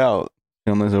you pick out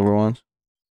Killing Over ones.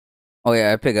 Oh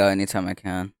yeah, I pick out anytime I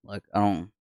can. Like I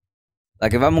don't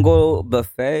like if I'm gonna go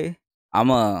buffet,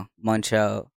 I'ma munch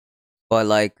out. But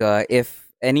like if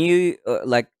any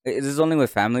like this is only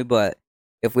with family, but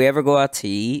if we ever go out to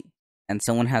eat and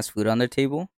someone has food on their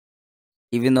table,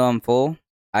 even though I'm full,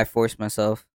 I force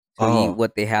myself to eat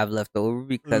what they have left over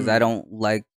because I don't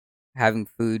like having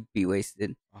food be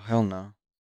wasted. Oh hell no!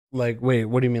 Like, wait,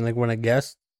 what do you mean? Like when a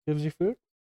guest gives you food?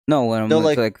 No, when I'm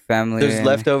with like family, there's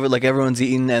leftover. Like everyone's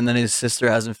eating, and then his sister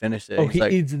hasn't finished it. Oh, he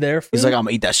eats their food. He's like, I'm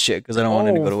gonna eat that shit because I don't want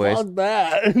it to go to waste. Fuck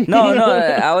that. No,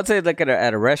 I would say like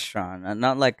at a restaurant,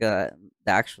 not like the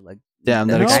actual like. Damn,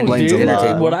 that No, explains dude, a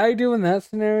lot. What I do in that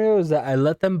scenario is that I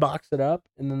let them box it up,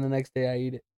 and then the next day I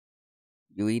eat it.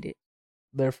 You eat it.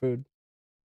 Their food.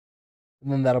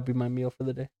 And then that'll be my meal for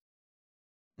the day.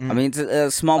 I mean, it's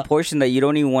a small portion that you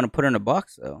don't even want to put in a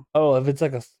box, though. Oh, if it's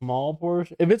like a small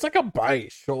portion, if it's like a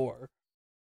bite, sure.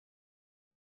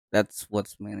 That's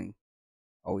what's mainly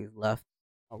always left.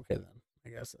 Okay, then I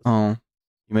guess. You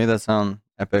made that sound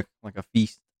epic, like a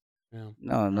feast. Yeah.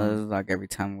 No, it's like every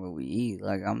time when we eat,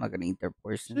 like I'm not gonna eat their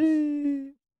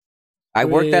portions. I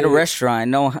worked at a restaurant. I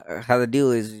know how the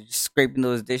deal is. You're just scraping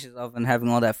those dishes off and having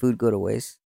all that food go to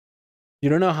waste. You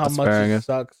don't know how much it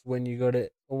sucks when you go to.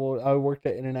 Well, I worked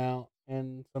at In-N-Out,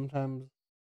 and sometimes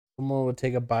someone would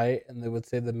take a bite and they would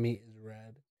say the meat is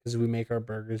red because we make our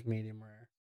burgers medium rare,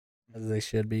 as they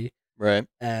should be. Right.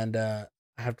 And I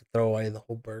have to throw away the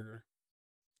whole burger.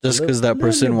 Just because that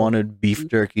person wanted beef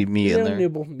jerky meat in there.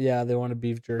 Yeah, they wanted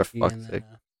beef jerky. For fuck's sake.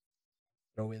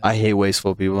 I hate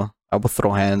wasteful people. I will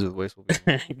throw hands with wasteful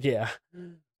people. Yeah.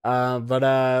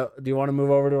 But do you want to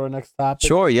move over to our next topic?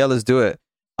 Sure, yeah, let's do it.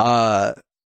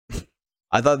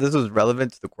 I thought this was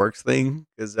relevant to the Quirks thing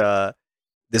because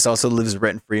this also lives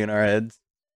rent free in our heads.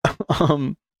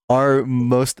 Our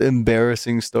most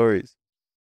embarrassing stories.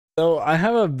 So I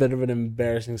have a bit of an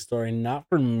embarrassing story, not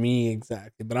for me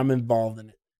exactly, but I'm involved in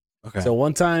it. Okay. So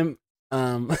one time,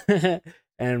 and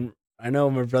I know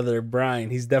my brother Brian,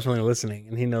 he's definitely listening,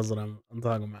 and he knows what I'm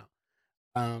talking about.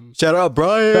 Shout out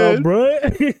Brian. Shout out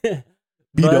Brian.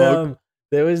 But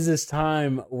there was this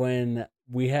time when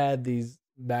we had these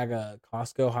bag of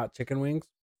Costco hot chicken wings,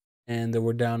 and they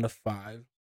were down to 5.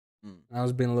 I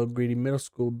was being a little greedy middle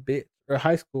school bitch or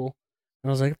high school, and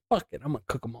I was like, "Fuck it, I'm gonna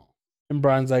cook them all." And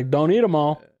Brian's like, "Don't eat them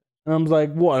all." And I'm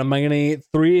like, "What? Am I gonna eat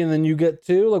 3 and then you get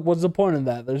 2? Like, what's the point of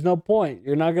that? There's no point.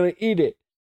 You're not gonna eat it."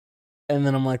 And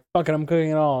then I'm like, "Fuck it, I'm cooking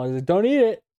it all." He's like, "Don't eat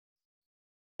it."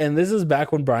 And this is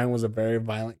back when Brian was a very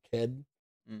violent kid.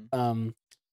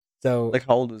 So like,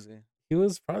 how old was he? He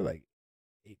was probably like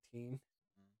 18.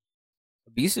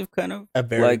 Abusive, kind of.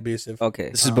 Very abusive. Okay,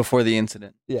 this is before the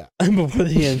incident. Yeah, before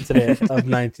the incident of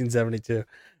 1972.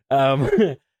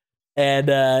 And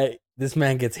this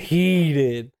man gets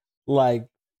heated, like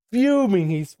fuming.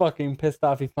 He's fucking pissed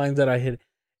off. He finds out I hit it.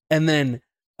 And then,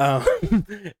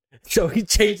 so he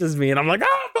chases me, and I'm like,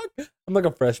 "Ah, fuck." I'm like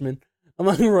a freshman. I'm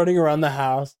like running around the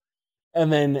house.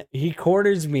 And then he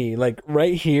corners me, like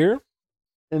right here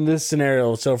in this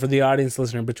scenario. So for the audience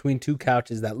listener, between 2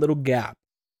 couches, that little gap.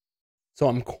 So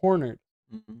I'm cornered.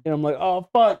 And I'm like, "Oh,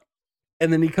 fuck."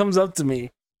 And then he comes up to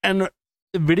me. And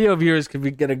the video viewers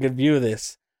could get a good view of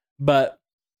this. But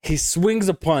he swings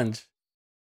a punch.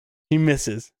 He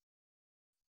misses.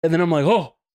 And then I'm like,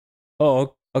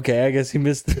 oh, okay, I guess he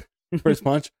missed the first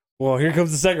punch. Well, here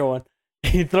comes the second one.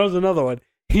 He throws another one.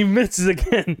 He misses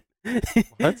again.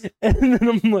 What? And then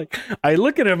I'm like, I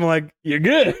look at him like, "You're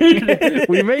good."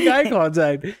 We make eye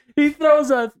contact. He throws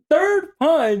a 3rd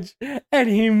punch and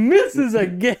he misses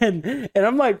again. And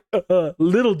I'm like,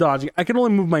 little dodging. I can only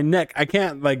move my neck. I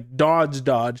can't like dodge.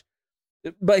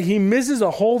 But he misses a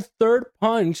whole 3rd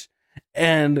punch,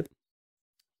 and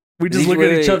we just look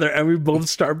at each other and we both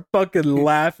start fucking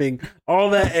laughing.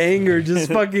 All that anger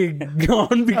just fucking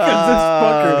gone because this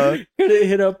fucker couldn't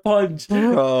hit a punch.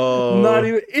 Not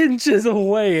even inches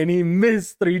away, and he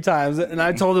missed 3 times. And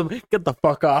I told him, "Get the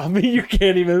fuck off me. You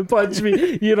can't even punch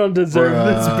me. You don't deserve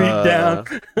this beat down."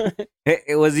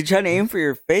 Hey, was he trying to aim for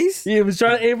your face? He was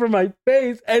trying to aim for my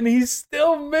face, and he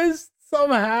still missed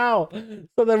somehow.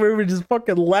 So then we were just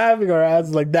fucking laughing our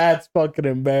asses like, "That's fucking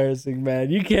embarrassing,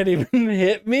 man. You can't even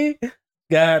hit me.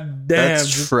 God damn."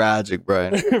 That's tragic,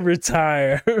 Brian.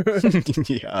 Retire.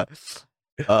 Yeah.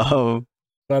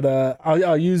 But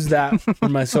I'll use that for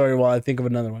my story while I think of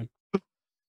another one.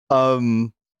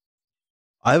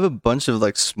 I have a bunch of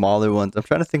like smaller ones. I'm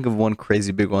trying to think of one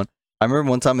crazy big one. I remember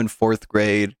one time in 4th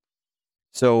grade.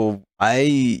 So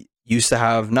I used to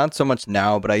have, not so much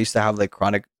now, but I used to have like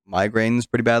chronic migraines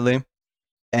pretty badly,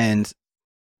 and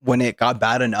when it got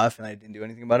bad enough and I didn't do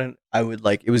anything about it, I would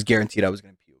like it was guaranteed I was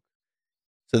gonna puke.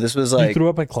 So this was You like threw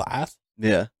up in class?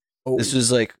 yeah, Oh. this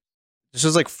was like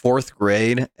 4th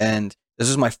grade, and this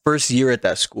was my first year at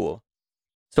that school.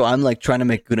 So I'm like trying to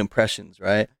make good impressions,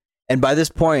 right? And by this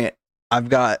point, I've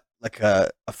got like a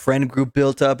friend group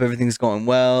built up. Everything's going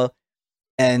well,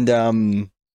 and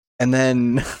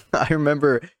then I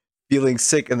remember feeling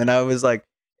sick, and then I was like,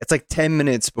 it's like 10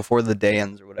 minutes before the day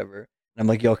ends or whatever. And I'm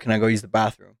like, yo, can I go use the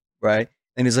bathroom? Right?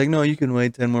 And he's like, no, you can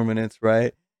wait 10 more minutes,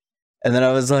 right? And then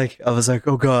I was like,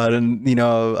 oh God. And you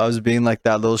know, I was being like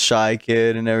that little shy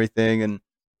kid and everything. And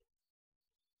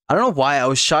I don't know why I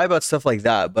was shy about stuff like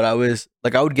that, but I was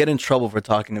like, I would get in trouble for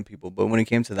talking to people. But when it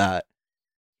came to that,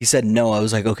 he said no. I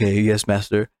was like, okay, yes,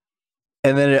 master.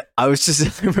 And then I was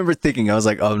just, I remember thinking, I was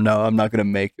like, oh no, I'm not going to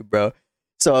make it, bro.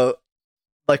 So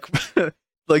like,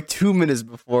 like 2 minutes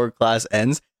before class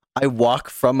ends, I walk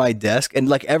from my desk, and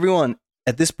like everyone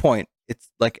at this point, it's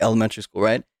like elementary school,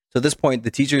 right? So at this point,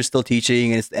 the teacher is still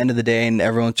teaching, and it's the end of the day, and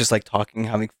everyone's just like talking,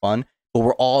 having fun, but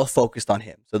we're all focused on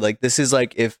him. So like, this is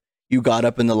like if you got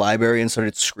up in the library and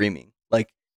started screaming,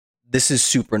 like this is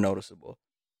super noticeable.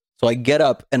 So I get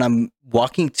up and I'm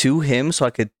walking to him so I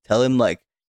could tell him like,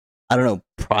 I don't know,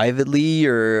 privately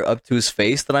or up to his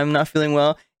face that I'm not feeling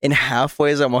well. And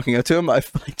halfway as I'm walking up to him, I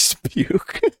like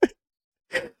puke.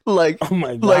 Like, Oh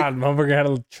my God, like- motherfucker had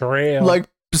a trail. like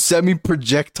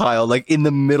semi-projectile, like in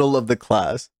the middle of the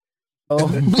class. oh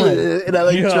And I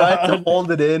like tried to God.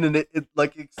 hold it in, and it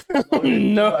like exploded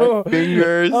in No. my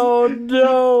fingers Oh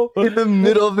no. in the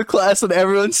middle of the class, and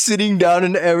everyone's sitting down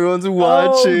and everyone's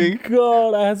watching. Oh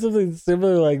God, I had something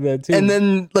similar like that too. And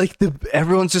then like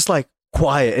everyone's just like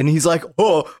quiet, and he's like,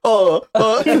 oh.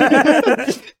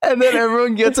 And then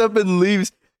everyone gets up and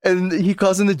leaves, and he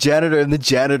calls in the janitor, and the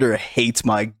janitor hates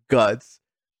my guts.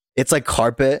 It's like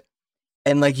carpet,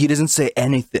 and like he doesn't say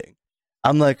anything.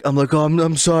 I'm like, oh,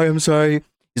 I'm sorry.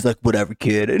 He's like, whatever,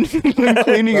 kid, and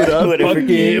cleaning it up. Fuck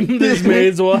him. This may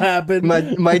as well happen.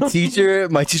 My teacher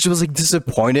was like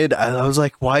disappointed. I was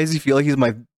like, why does he feel like he's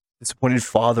my disappointed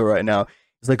father right now?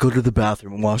 He's like, go to the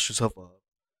bathroom and wash yourself up.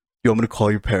 You want me to call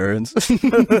your parents?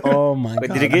 Oh my Wait,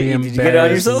 God. did you I'd be get it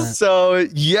on embarrassed in yourself? that. So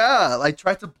yeah, I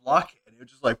tried to block it, and it was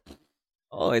just like,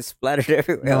 Oh, it splattered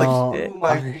everywhere. No. Like shit. through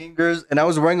my fingers, and I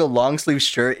was wearing a long sleeve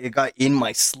shirt. It got in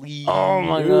my sleeve. Oh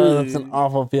my God, that's an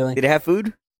awful feeling. Did it have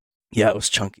food? Yeah, it was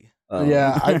chunky. Oh.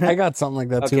 Yeah, I got something like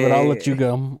that too, but I'll let you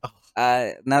go.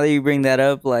 Now that you bring that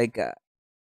up, like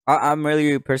I'm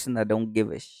really a person that don't give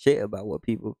a shit about what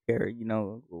people care, you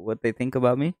know, what they think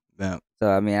about me. Yeah. So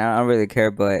I mean, I don't really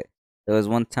care. But there was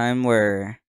one time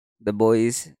where the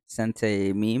boys sent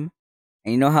a meme,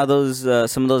 and you know how those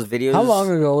some of those videos. How long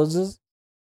ago was this?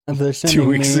 And they're 2 sending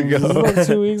weeks memes. ago. This was like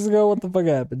 2 weeks ago. What the fuck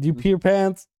happened? You pee your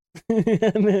pants?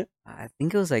 I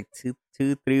think it was like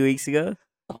 3 weeks ago.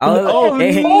 Oh,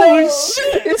 Hey. no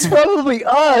shit! It's probably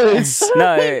us.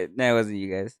 No, it wasn't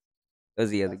you guys. It was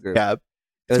the other group. Yeah. It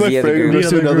It's was my the other friend who group. goes The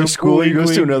to other another group. school. He Wink,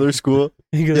 goes to wink. another school.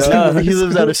 He goes, Yeah, No. he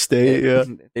lives out of state. Yeah.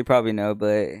 They probably know,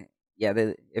 but yeah,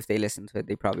 if they listen to it,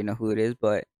 they probably know who it is.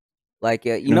 But like,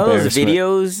 you An know those embarrassment.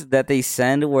 videos that they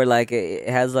send where like it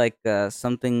has like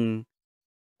something.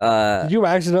 Did you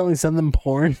accidentally send them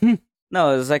porn?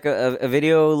 No, it's like a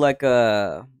video like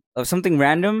of something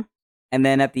random, and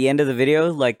then at the end of the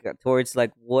video, like towards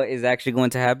like what is actually going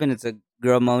to happen, it's a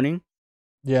girl moaning.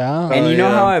 Yeah. And you know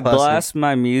yeah, how I classic. blast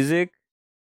my music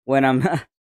when I'm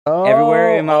Oh,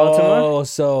 everywhere in my Ultima? Oh,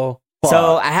 so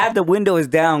so I have the windows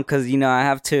down because you know I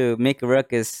have to make a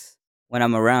ruckus when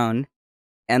I'm around,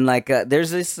 and like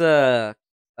there's this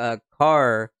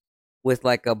car with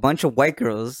like a bunch of white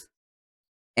girls,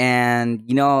 and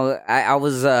you know I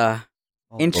was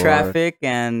in traffic,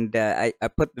 and I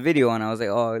put the video on. I was like,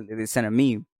 oh, they sent a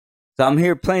meme, so I'm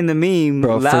here playing the meme.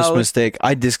 Bro, loud, first mistake.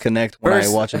 I disconnect when I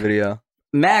First- watch a video.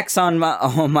 max on my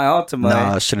Ultima.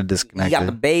 Nah, I should have You got the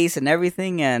disconnected. bass and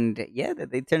everything, and yeah,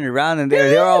 they turned around and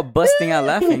they're all busting out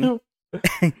laughing.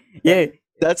 Yeah,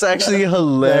 That's actually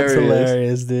hilarious. that's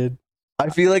hilarious, dude. I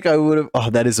feel like I would have. Oh,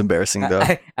 that is embarrassing though.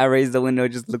 I raised the window,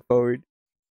 just look forward.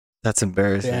 That's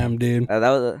embarrassing. Damn, dude. That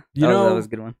was that was a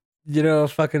good one. You know,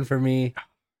 fucking for me,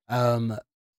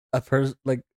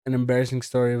 like an embarrassing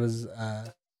story was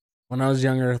when I was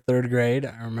younger, 3rd grade.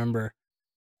 I remember,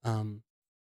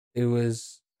 it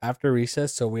was after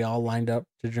recess, so we all lined up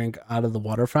to drink out of the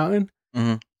water fountain,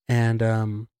 Mhm.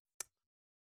 and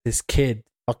this kid,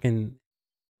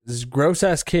 this gross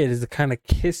ass kid, is the kind of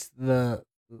kissed the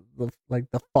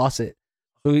faucet.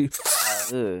 So he,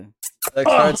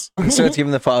 Like starts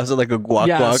giving the faucet like a guac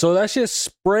yeah, guac. so that shit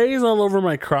sprays all over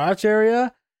my crotch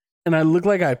area. and I look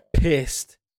like I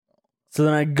pissed. So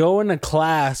then I go into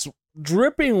class,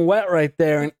 dripping wet right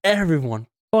there, and everyone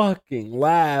fucking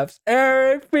laughs.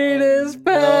 Eric peed his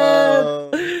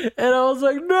pants. And I was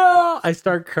like, no. I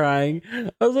start crying.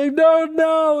 I was like,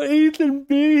 no, Ethan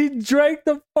B. He drank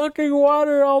the fucking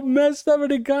water all messed up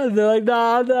and he got. They're like,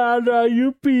 nah,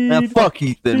 you peed. Nah, fuck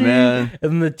Ethan, man.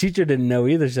 And then the teacher didn't know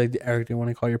either. She's like, Eric, do you want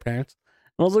to call your parents?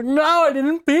 And I was like, no, I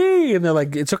didn't pee. And they're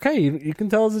like, it's okay. You can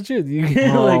tell us the truth. You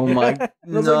can, Oh my,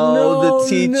 no, the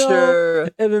teacher. No.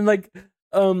 And then like,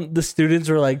 the students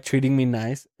were like treating me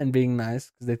nice and being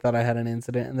nice because they thought I had an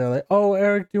incident. And they're like, oh,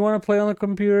 Eric, do you want to play on the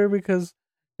computer? Because,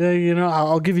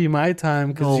 I'll give you my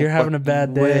time because you're having a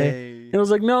bad day. And I was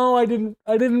like, no, I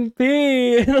didn't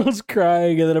pee. And I was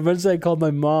crying. And then eventually I called my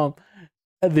mom.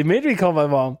 And they made me call my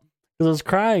mom because I was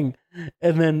crying.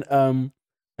 And then,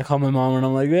 I call my mom and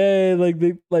I'm like, hey,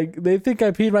 they think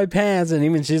I peed my pants, and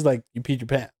even she's like, you peed your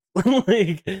pants.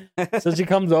 So she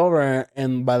comes over,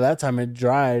 and by that time it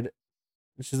dried.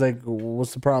 She's like,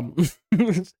 what's the problem?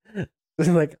 She's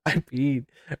like, I peed,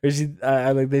 or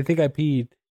they think I peed,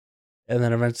 and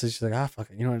then eventually she's like, fuck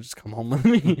it, just come home with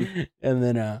me, and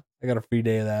then I got a free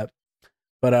day of that.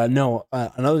 But no,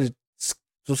 another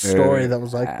story that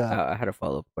was like that. I had a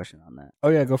follow up question on that. Oh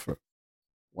yeah, go for it.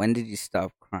 When did you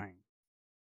stop crying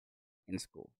in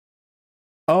school?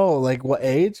 Oh, like what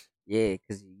age? Yeah,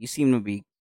 because you seem to be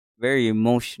very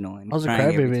emotional. And I was a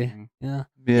crybaby. Yeah.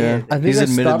 I think I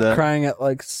stopped crying at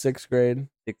like 6th grade.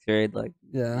 6th grade, like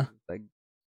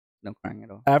no crying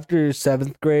at all. After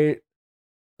 7th grade,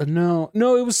 no,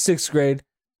 it was 6th grade.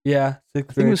 Yeah, 6th grade.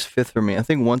 I think it was 5th for me. I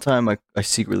think one time I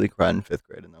secretly cried in 5th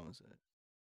grade, and that was it.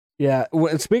 Yeah.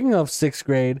 Speaking of 6th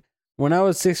grade, when I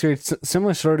was 6th grade,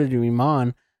 similar story to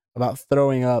Iman about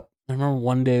throwing up. I remember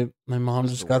one day my mom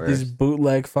just got these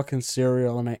bootleg fucking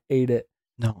cereal and I ate it.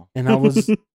 No. And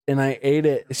I ate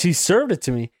it. She served it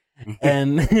to me.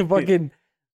 And fucking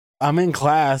I'm in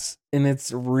class and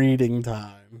it's reading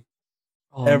time.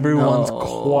 Oh, everyone's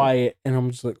quiet and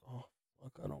I'm just like, oh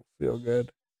fuck, I don't feel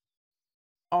good.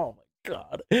 Oh my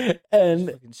god.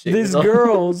 And this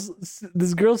girl's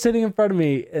sitting in front of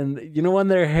me, and when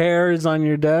their hair is on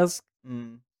your desk?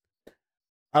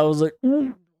 I was like,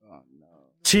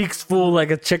 cheeks full like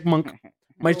a chipmunk.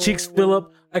 My cheeks fill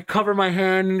up. I cover my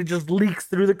hand and it just leaks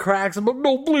through the cracks. I'm like,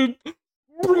 no, bleed.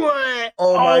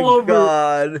 Oh my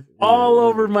god. All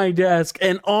over my desk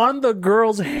and on the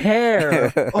girl's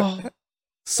hair.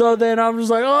 So then I'm just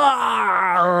like,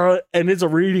 and it's a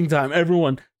reading time.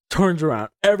 Everyone turns around.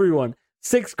 Everyone.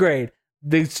 6th grade.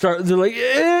 They're like,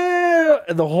 ew.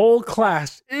 And the whole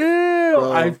class,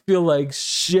 ew. I feel like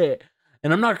shit.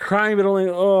 And I'm not crying, but I'm like,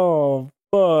 oh,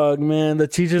 fuck, man. The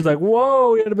teacher's like,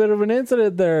 whoa, we had a bit of an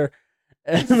incident there.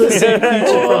 And the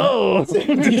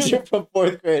same teacher from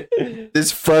 4th grade.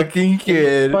 This fucking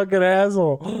kid. Fucking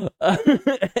asshole.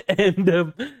 And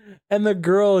the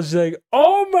girl is like,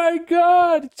 oh my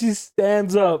god. She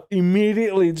stands up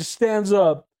immediately, just stands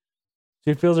up.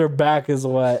 She feels her back is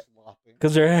wet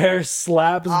because her hair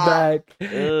slaps back.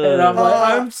 And I'm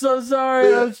like, I'm so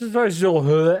sorry. I'm so sorry. She'll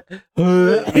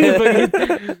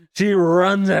she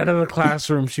runs out of the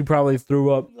classroom. She probably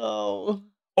threw up. No.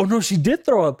 Oh no, she did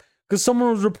throw up because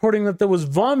someone was reporting that there was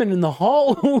vomit in the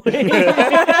hallway.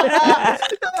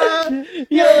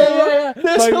 Yeah.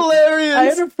 That's hilarious. I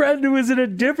had a friend who was in a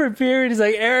different period. He's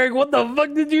like, Eric, what the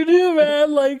fuck did you do,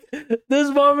 man? Like, there's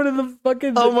vomit in the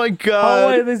fucking oh my god.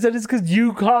 hallway. They said it's because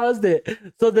you caused it.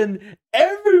 So then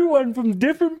everyone from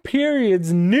different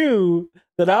periods knew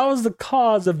that I was the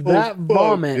cause of that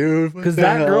vomit because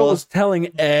that girl was telling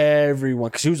everyone,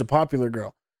 because she was a popular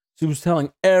girl. She was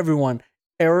telling everyone,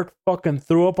 Eric fucking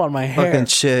threw up on my hair. Fucking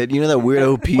shit. You know that weirdo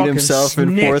who peed himself in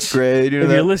 4th grade? If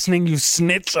you're listening, you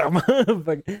snitch.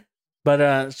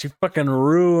 But she fucking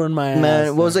ruined my ass.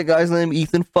 Man, what was that guy's name?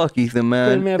 Ethan? Fuck Ethan,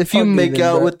 man. If you make Ethan,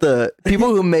 out with the people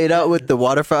who made out with the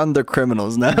water fountain, they're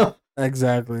criminals now.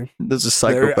 Exactly. Those are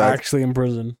psychopaths. They're actually in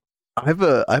prison. I have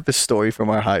a story from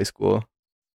our high school.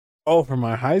 Oh, from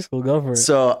our high school? Go for it.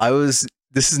 So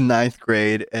this is 9th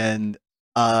grade, and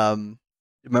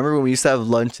remember when we used to have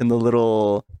lunch in the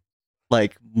little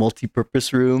like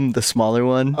multi-purpose room, the smaller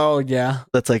one? Oh yeah.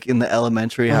 That's like in the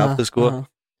elementary half the school.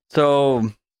 So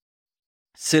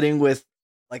sitting with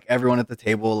like everyone at the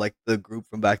table, like the group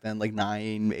from back then, like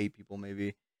 9, 8 people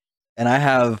maybe. And I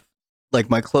have like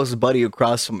my close buddy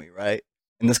across from me, right?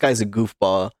 And this guy's a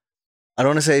goofball. I don't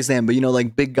want to say his name, but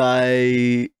like big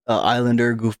guy,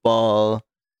 Islander, goofball.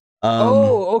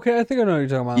 Okay. I think I know what you're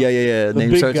talking about. Yeah.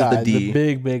 Name starts with a D.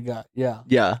 The big guy. Yeah.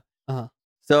 Yeah.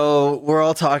 So we're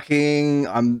all talking.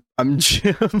 I'm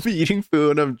eating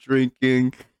food. I'm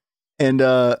drinking, and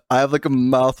I have like a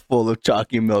mouthful of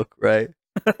chalky milk, right?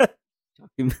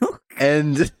 Chalky milk.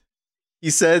 And he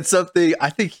said something. I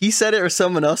think he said it or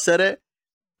someone else said it,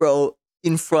 bro.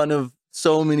 In front of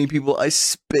so many people, I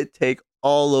spit take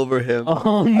all over him.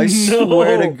 Oh, I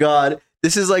swear to God,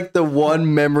 this is like the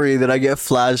one memory that I get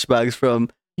flashbacks from.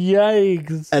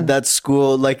 Yikes! At that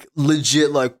school, like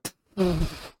legit, like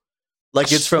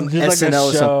it's from just SNL like a or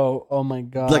something. show. Oh my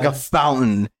God! Like a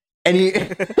fountain, and he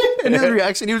and his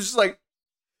reaction, he was just like,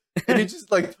 and he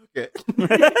just like took it.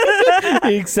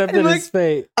 He accepted And, like, his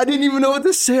fate. I didn't even know what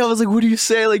to say. I was like, "What do you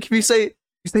say? Like, if you say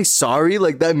sorry,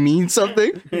 like that means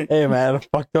something." Hey man, I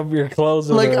fucked up your clothes.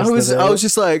 Like I was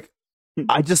just like,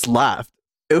 I just laughed.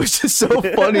 It was just so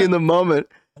funny in the moment.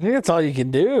 I think that's all you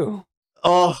can do.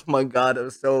 Oh my God, it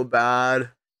was so bad.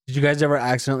 Did you guys ever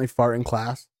accidentally fart in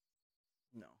class?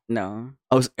 No.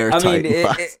 I was airtight. in I mean,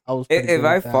 class. I was pretty if good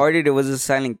I at that. farted, it was a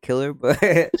silent killer, but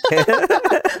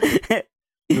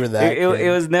You were that it kid.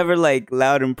 was never like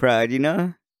loud and proud, you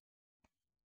know?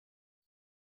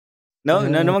 No,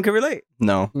 Yeah. no one can relate.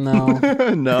 No, No,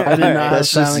 no, I did not have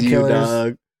that's just silent you,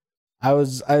 killers.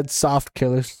 dog. I had soft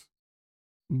killers,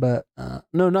 but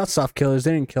no, not soft killers.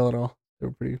 They didn't kill at all. They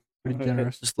were pretty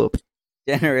generous. Just a little.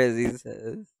 Generous, he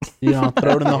says. You know,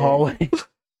 throw it in the hallway.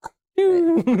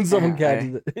 Someone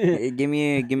catches it. Hey, give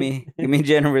me a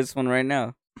generous one right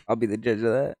now. I'll be the judge of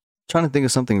that. Trying to think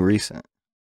of something recent.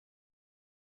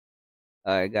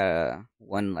 I got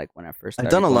one like when I first I've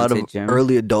started done a going lot to of gym.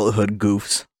 early adulthood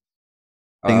goofs.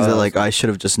 Things that like that's, I should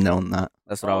have just known that.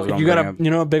 that's what I was going You to got bring a, up. you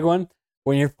know, a big one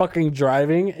when you're fucking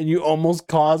driving and you almost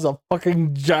cause a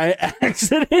fucking giant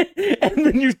accident, and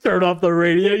then you turn off the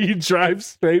radio, you drive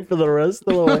straight for the rest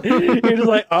of the way. You're just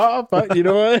like, oh fuck, you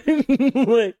know what?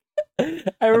 Like, I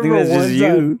I remember think that's one just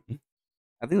time. you.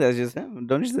 I think that's just him.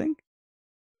 Don't you think?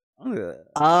 I don't think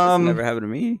that's never happened to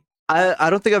me. I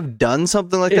don't think I've done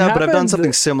something like It that, but I've done happened-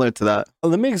 something similar to that.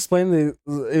 Let me explain.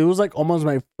 It was like almost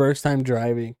my first time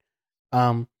driving.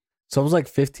 So I was like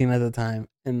 15 at the time,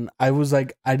 and I was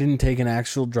like, I didn't take an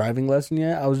actual driving lesson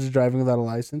yet. I was just driving without a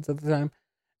license at the time,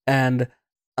 and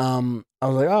I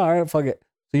was like, oh, all right, fuck it.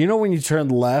 So you know when you turn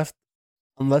left,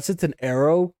 unless it's an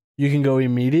arrow, you can go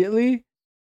immediately.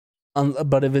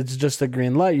 But if it's just a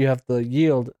green light, you have to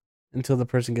yield until the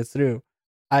person gets through.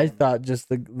 I thought just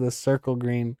the circle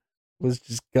green was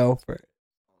just go for it.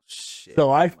 Shit.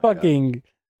 So I fucking,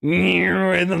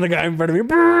 and then the guy in front of me,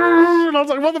 and I was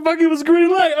like, what the fuck? It was green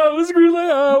light. Oh, it was green light.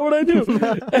 Oh, what'd I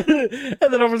do?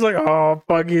 and then I was like, oh,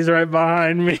 fuck, he's right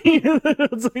behind me.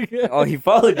 It's like, Oh, he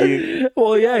followed you.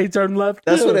 Well, yeah, he turned left.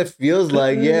 That's too. what it feels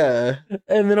like. Yeah.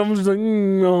 And then I'm just like,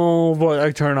 no, but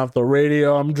I turn off the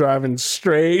radio. I'm driving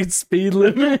straight, speed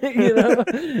limit, you know,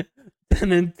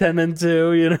 10 and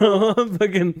 2, you know,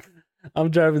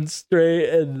 I'm driving straight,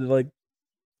 and like,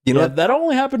 You know, yeah, that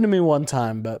only happened to me one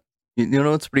time, but you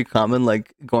know what's pretty common?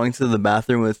 Like going to the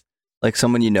bathroom with like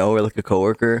someone you know or like a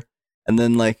coworker, and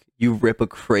then like you rip a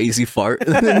crazy fart,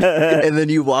 and then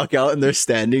you walk out and they're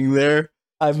standing there.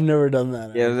 I've never done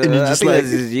that. Yeah, And you I just think like-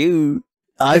 that's just you.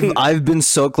 I've been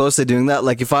so close to doing that.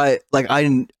 Like if I'll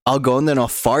go in there and I'll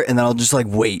fart, and then I'll just like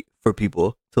wait for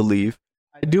people to leave.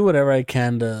 I do whatever I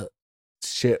can to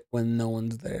shit when no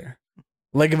one's there.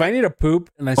 Like if I need a poop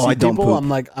and I see I don't people, poop. I'm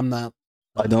like, I'm not.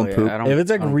 I don't yeah, poop. I don't- If it's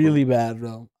like I don't really poop. bad,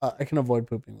 though, I can avoid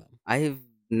pooping them. I've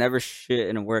never shit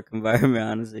in a work environment,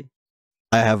 honestly.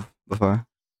 I have before.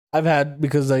 I've had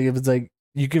because like if it's like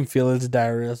you can feel it's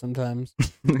diarrhea sometimes.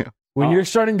 Yeah. When Oh. you're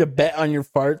starting to bet on your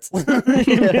farts,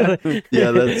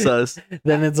 Yeah, that's us.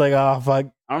 Then it's like, oh fuck.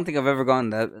 I don't think I've ever gone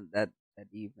that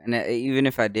deep. And even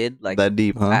if I did, like, That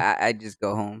deep, huh? I just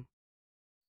go home.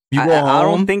 You go I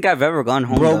don't home? think I've ever gone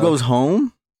home. Bro though. goes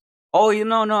home. Oh, you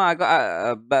know, no, I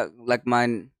got but like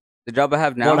the job I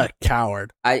have now. What a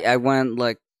coward. I went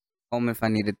like home if I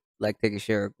needed like take a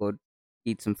shower, go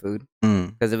eat some food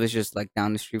Mm. because it was just like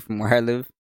down the street from where I live.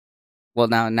 Well,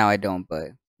 now I don't, but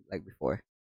like before.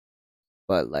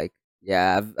 But like,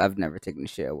 yeah, I've never taken a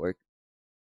shit at work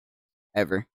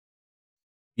ever.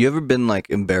 You ever been like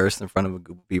embarrassed in front of a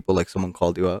group of people, like someone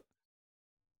called you out?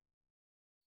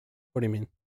 What do you mean?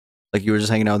 Like you were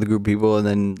just hanging out with a group of people, and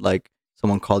then like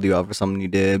someone called you out for something you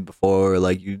did before, or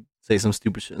like you say some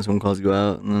stupid shit and someone calls you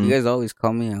out. And then... You guys always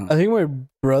call me out. I think my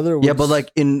brother was... Yeah, but like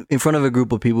in front of a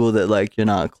group of people that like you're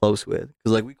not close with,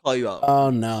 because like we call you out. Oh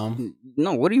no.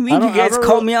 No, what do you I mean? don't- You I guys don't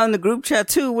call know- me out in the group chat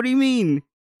too. What do you mean?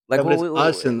 Like Yeah, but it's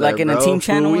us in there, like in a bro. team Who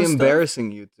channel. are we and stuff?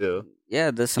 embarrassing you to?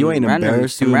 Yeah, there's some You ain't random,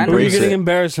 embarrassed, some you Were you embrace randoms, getting it.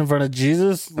 embarrassed in front of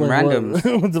Jesus? Some Like,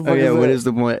 randoms. What the fuck Oh yeah, is what that? is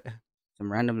the point? some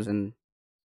randoms in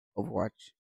Overwatch.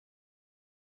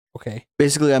 Okay.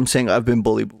 Basically, I'm saying I've been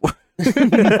bullied before.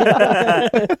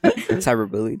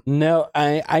 Cyberbullied. No,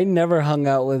 I never hung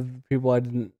out with people I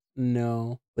didn't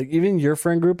know. Like even your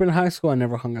friend group in high school, I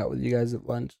never hung out with you guys at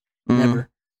lunch. Never.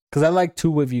 Because I liked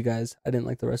two of you guys. I didn't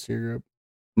like the rest of your group.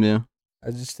 Yeah.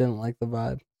 I just didn't like the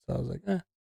vibe. So I was like, I'm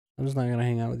just not gonna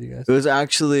hang out with you guys. It was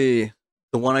actually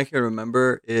the one I can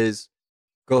remember is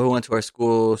a girl who went to our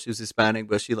school. She was Hispanic,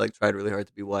 but she like tried really hard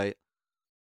to be white.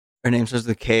 Her name starts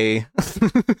with a K.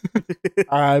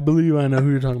 I believe I know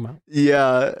who you're talking about.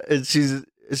 Yeah, and she's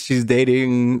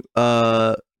dating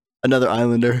another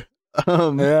Islander.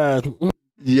 Yeah.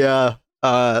 Yeah.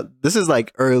 This is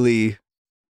like early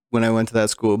when I went to that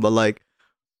school, but like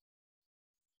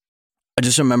I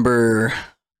just remember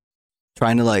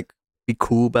trying to like be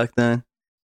cool back then,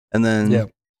 and then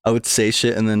I would say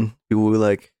shit, and then people would be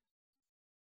like,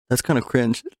 "That's kind of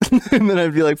cringe," and then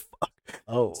I'd be like, "Fuck."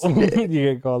 Oh, you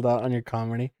get called out on your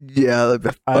comedy. Yeah, like,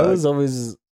 fuck. I was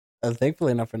always,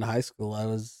 thankfully enough in high school,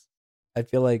 I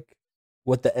feel like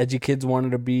what the edgy kids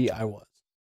wanted to be, I was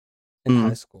in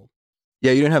high school.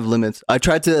 Yeah, you didn't have limits. I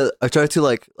tried to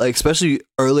like especially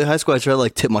early high school. I tried to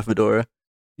like tip my fedora.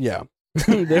 Yeah.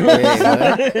 And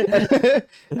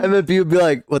then people would be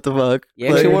like, "What the fuck?" You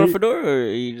like, actually want a fedora, or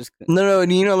you just no,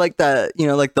 and you know, like that, you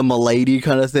know, like the milady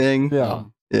kind of thing. Yeah.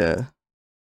 Yeah,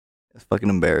 it's fucking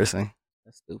embarrassing.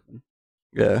 That's stupid.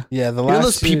 Yeah, Yeah. The you last know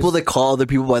those people that call other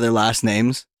people by their last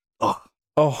names. Oh,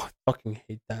 I fucking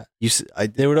hate that.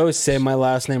 They would always say my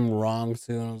last name wrong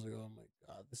too, and I was like, oh my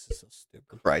god, this is so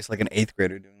stupid. Christ, like an 8th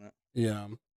grader doing that. Yeah.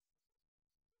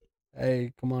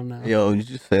 Hey, come on now. Yo, did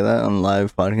you just say that on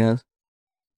live podcast?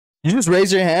 You just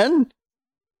raise your hand?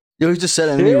 Yo, he just said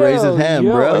it and he raised his hand,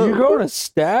 bro. Are you going to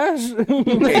stash? Wait,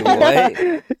 what?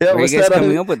 Yeah, Where what's you guys that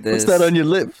coming up with this? What's that on your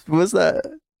lips? What's that?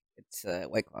 It's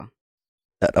White Claw.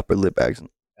 That upper lip accent.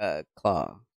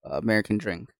 Claw. American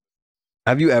drink.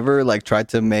 Have you ever like tried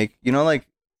to make, you know, like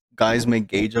guys make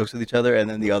gay jokes with each other and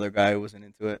then the other guy wasn't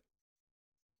into it?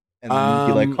 And then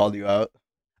he like called you out?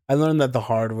 I learned that the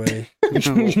hard way.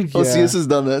 Oh, CS has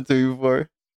done that to you before.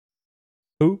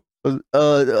 Who?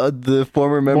 The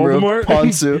former member Voldemort? of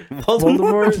Ponsu.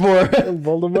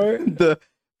 Voldemort?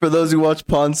 For those who watch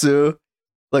Ponsu,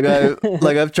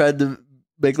 I've tried to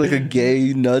make like a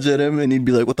gay nudge at him, and he'd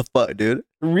be like, "What the fuck, dude?"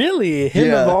 Really?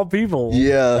 Him of all people?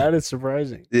 Yeah, that is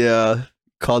surprising. Yeah,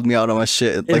 called me out on my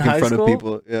shit like in front of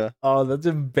people. Yeah. Oh, that's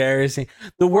embarrassing.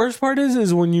 The worst part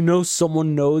is when you know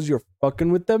someone knows you're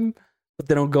fucking with them, but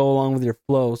they don't go along with your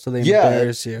flow, so they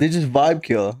embarrass you. They just vibe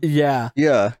kill. Yeah.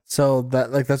 Yeah. So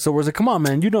that's the worst. Like, come on,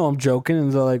 man, you know I'm joking,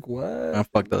 and they're like, "What?" I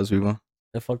fuck those people.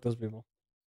 I fuck those people.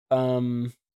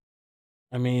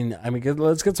 I mean,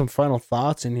 let's get some final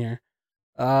thoughts in here.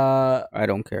 I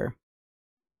don't care.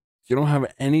 You don't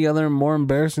have any other more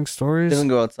embarrassing stories? Doesn't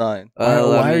go outside.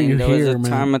 Why are you there here, was a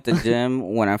time at the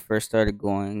gym when I first started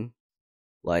going,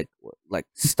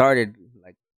 started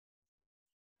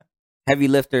heavy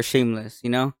lifter, shameless. You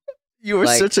know, you were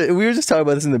we were just talking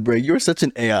about this in the break. You were such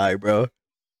an AI, bro.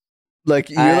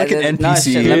 Like you're like an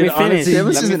NPC. Let me finish. Honestly,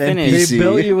 an NPC. They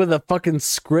built you with a fucking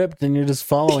script, and you're just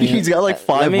following it. He's got like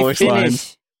 5 voice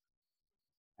lines.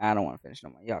 I don't want to finish no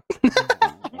more. Yuck.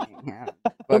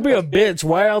 Don't be a bitch.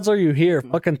 Why else are you here?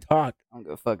 Fucking talk. I don't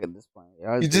give a fuck at this point.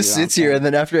 He just sits here, and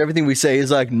then after everything we say,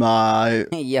 he's like, "Nah,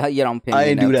 yeah, you don't pay me I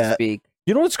ain't do enough to that." speak.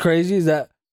 You know what's crazy is that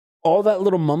all that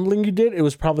little mumbling you did, it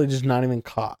was probably just not even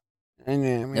caught.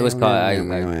 It was caught. I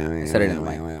said it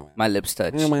in my lips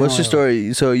touched. What's your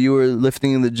story? So you were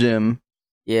lifting in the gym.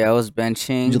 Yeah, I was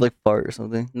benching. Did you like fart or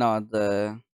something? No,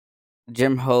 the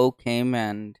gym hoe came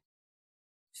and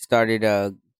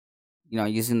started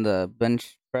using the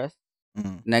bench press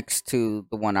next to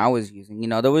the one I was using. You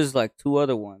know, there was like 2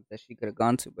 other ones that she could have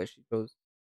gone to, but she chose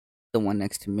the one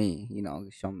next to me, you know,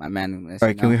 showing my manliness. All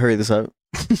right, can we hurry this up?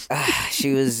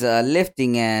 She was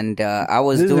lifting, and I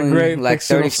was doing like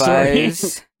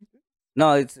 35s.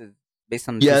 No, it's based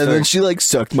on and then she like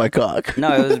sucked my cock.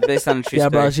 No, it was based on a true story.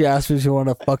 Bro, she asked me if she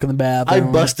wanted to fuck in the bathroom.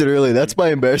 I busted early. That's my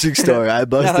embarrassing story. I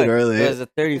busted early. It was a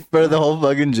 30 for the whole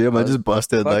fucking gym. I just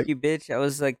busted. Fuck you, bitch. I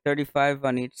was like 35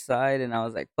 on each side, and I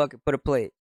was like, fuck it, put a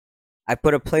plate. I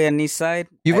put a plate on each side.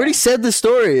 You've already said the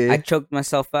story. I choked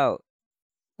myself out.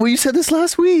 Well, you said this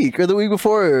last week or the week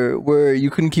before, where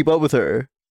you couldn't keep up with her.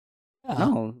 Yeah.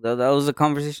 No, that was a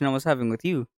conversation I was having with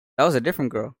you. That was a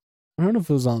different girl. I don't know if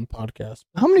it was on the podcast.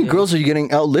 How many girls are you getting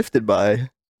outlifted by?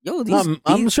 Yo,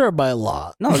 I'm sure by a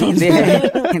lot. No,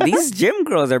 these gym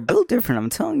girls are built different.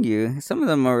 I'm telling you. Some of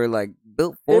them are like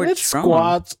built forward. It's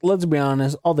squats. Let's be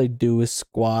honest. All they do is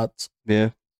squats.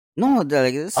 Yeah. No,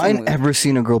 like I ain't ever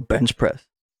seen a girl bench press.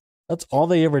 That's all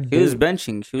they ever do. She was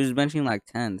benching like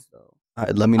 10s though.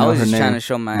 Let me know her name. Trying to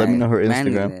show my Let me know her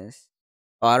Instagram. manliness.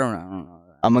 Oh, I don't know.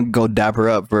 I'm gonna go dap her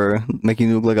up for making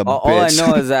you look like a bitch. All I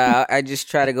know is that I just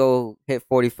try to go hit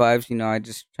 45s. You know, I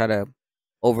just try to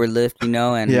overlift. You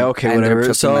know, and yeah, okay,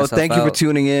 whatever. So thank you for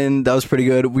tuning in. That was pretty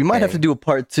good. We might have to do a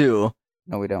part 2.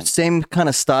 No, we don't. Same kind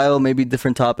of style, maybe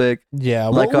different topic. Yeah,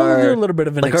 like we'll our do a little bit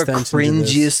of an like our extension to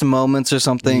this. cringiest moments or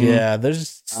something. Yeah,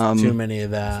 there's too many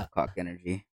of that. Cock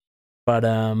energy. But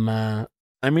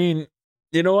I mean,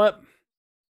 you know what?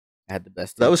 I had the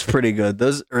best. That was pretty good.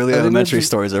 Those early elementary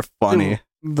stories are funny.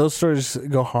 Those stories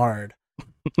go hard.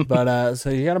 But so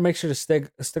you got to make sure to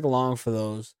stick along for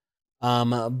those.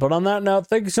 But on that note,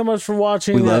 thank you so much for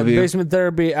watching. We love you. Basement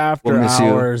Therapy After We'll miss you.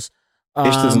 Hours.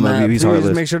 Ish doesn't love you. He's please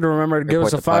heartless. make sure to remember to give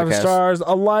us a 5 stars,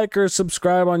 a like, or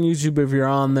subscribe on YouTube if you're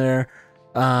on there.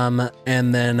 And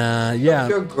then yeah, if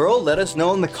you're a girl, let us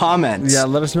know in the comments. Yeah,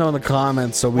 let us know in the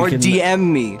comments so we or can DM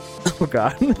me. Oh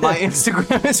God, my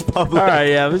Instagram is public. All right,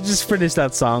 yeah, let's just finish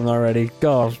that song already.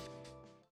 Go.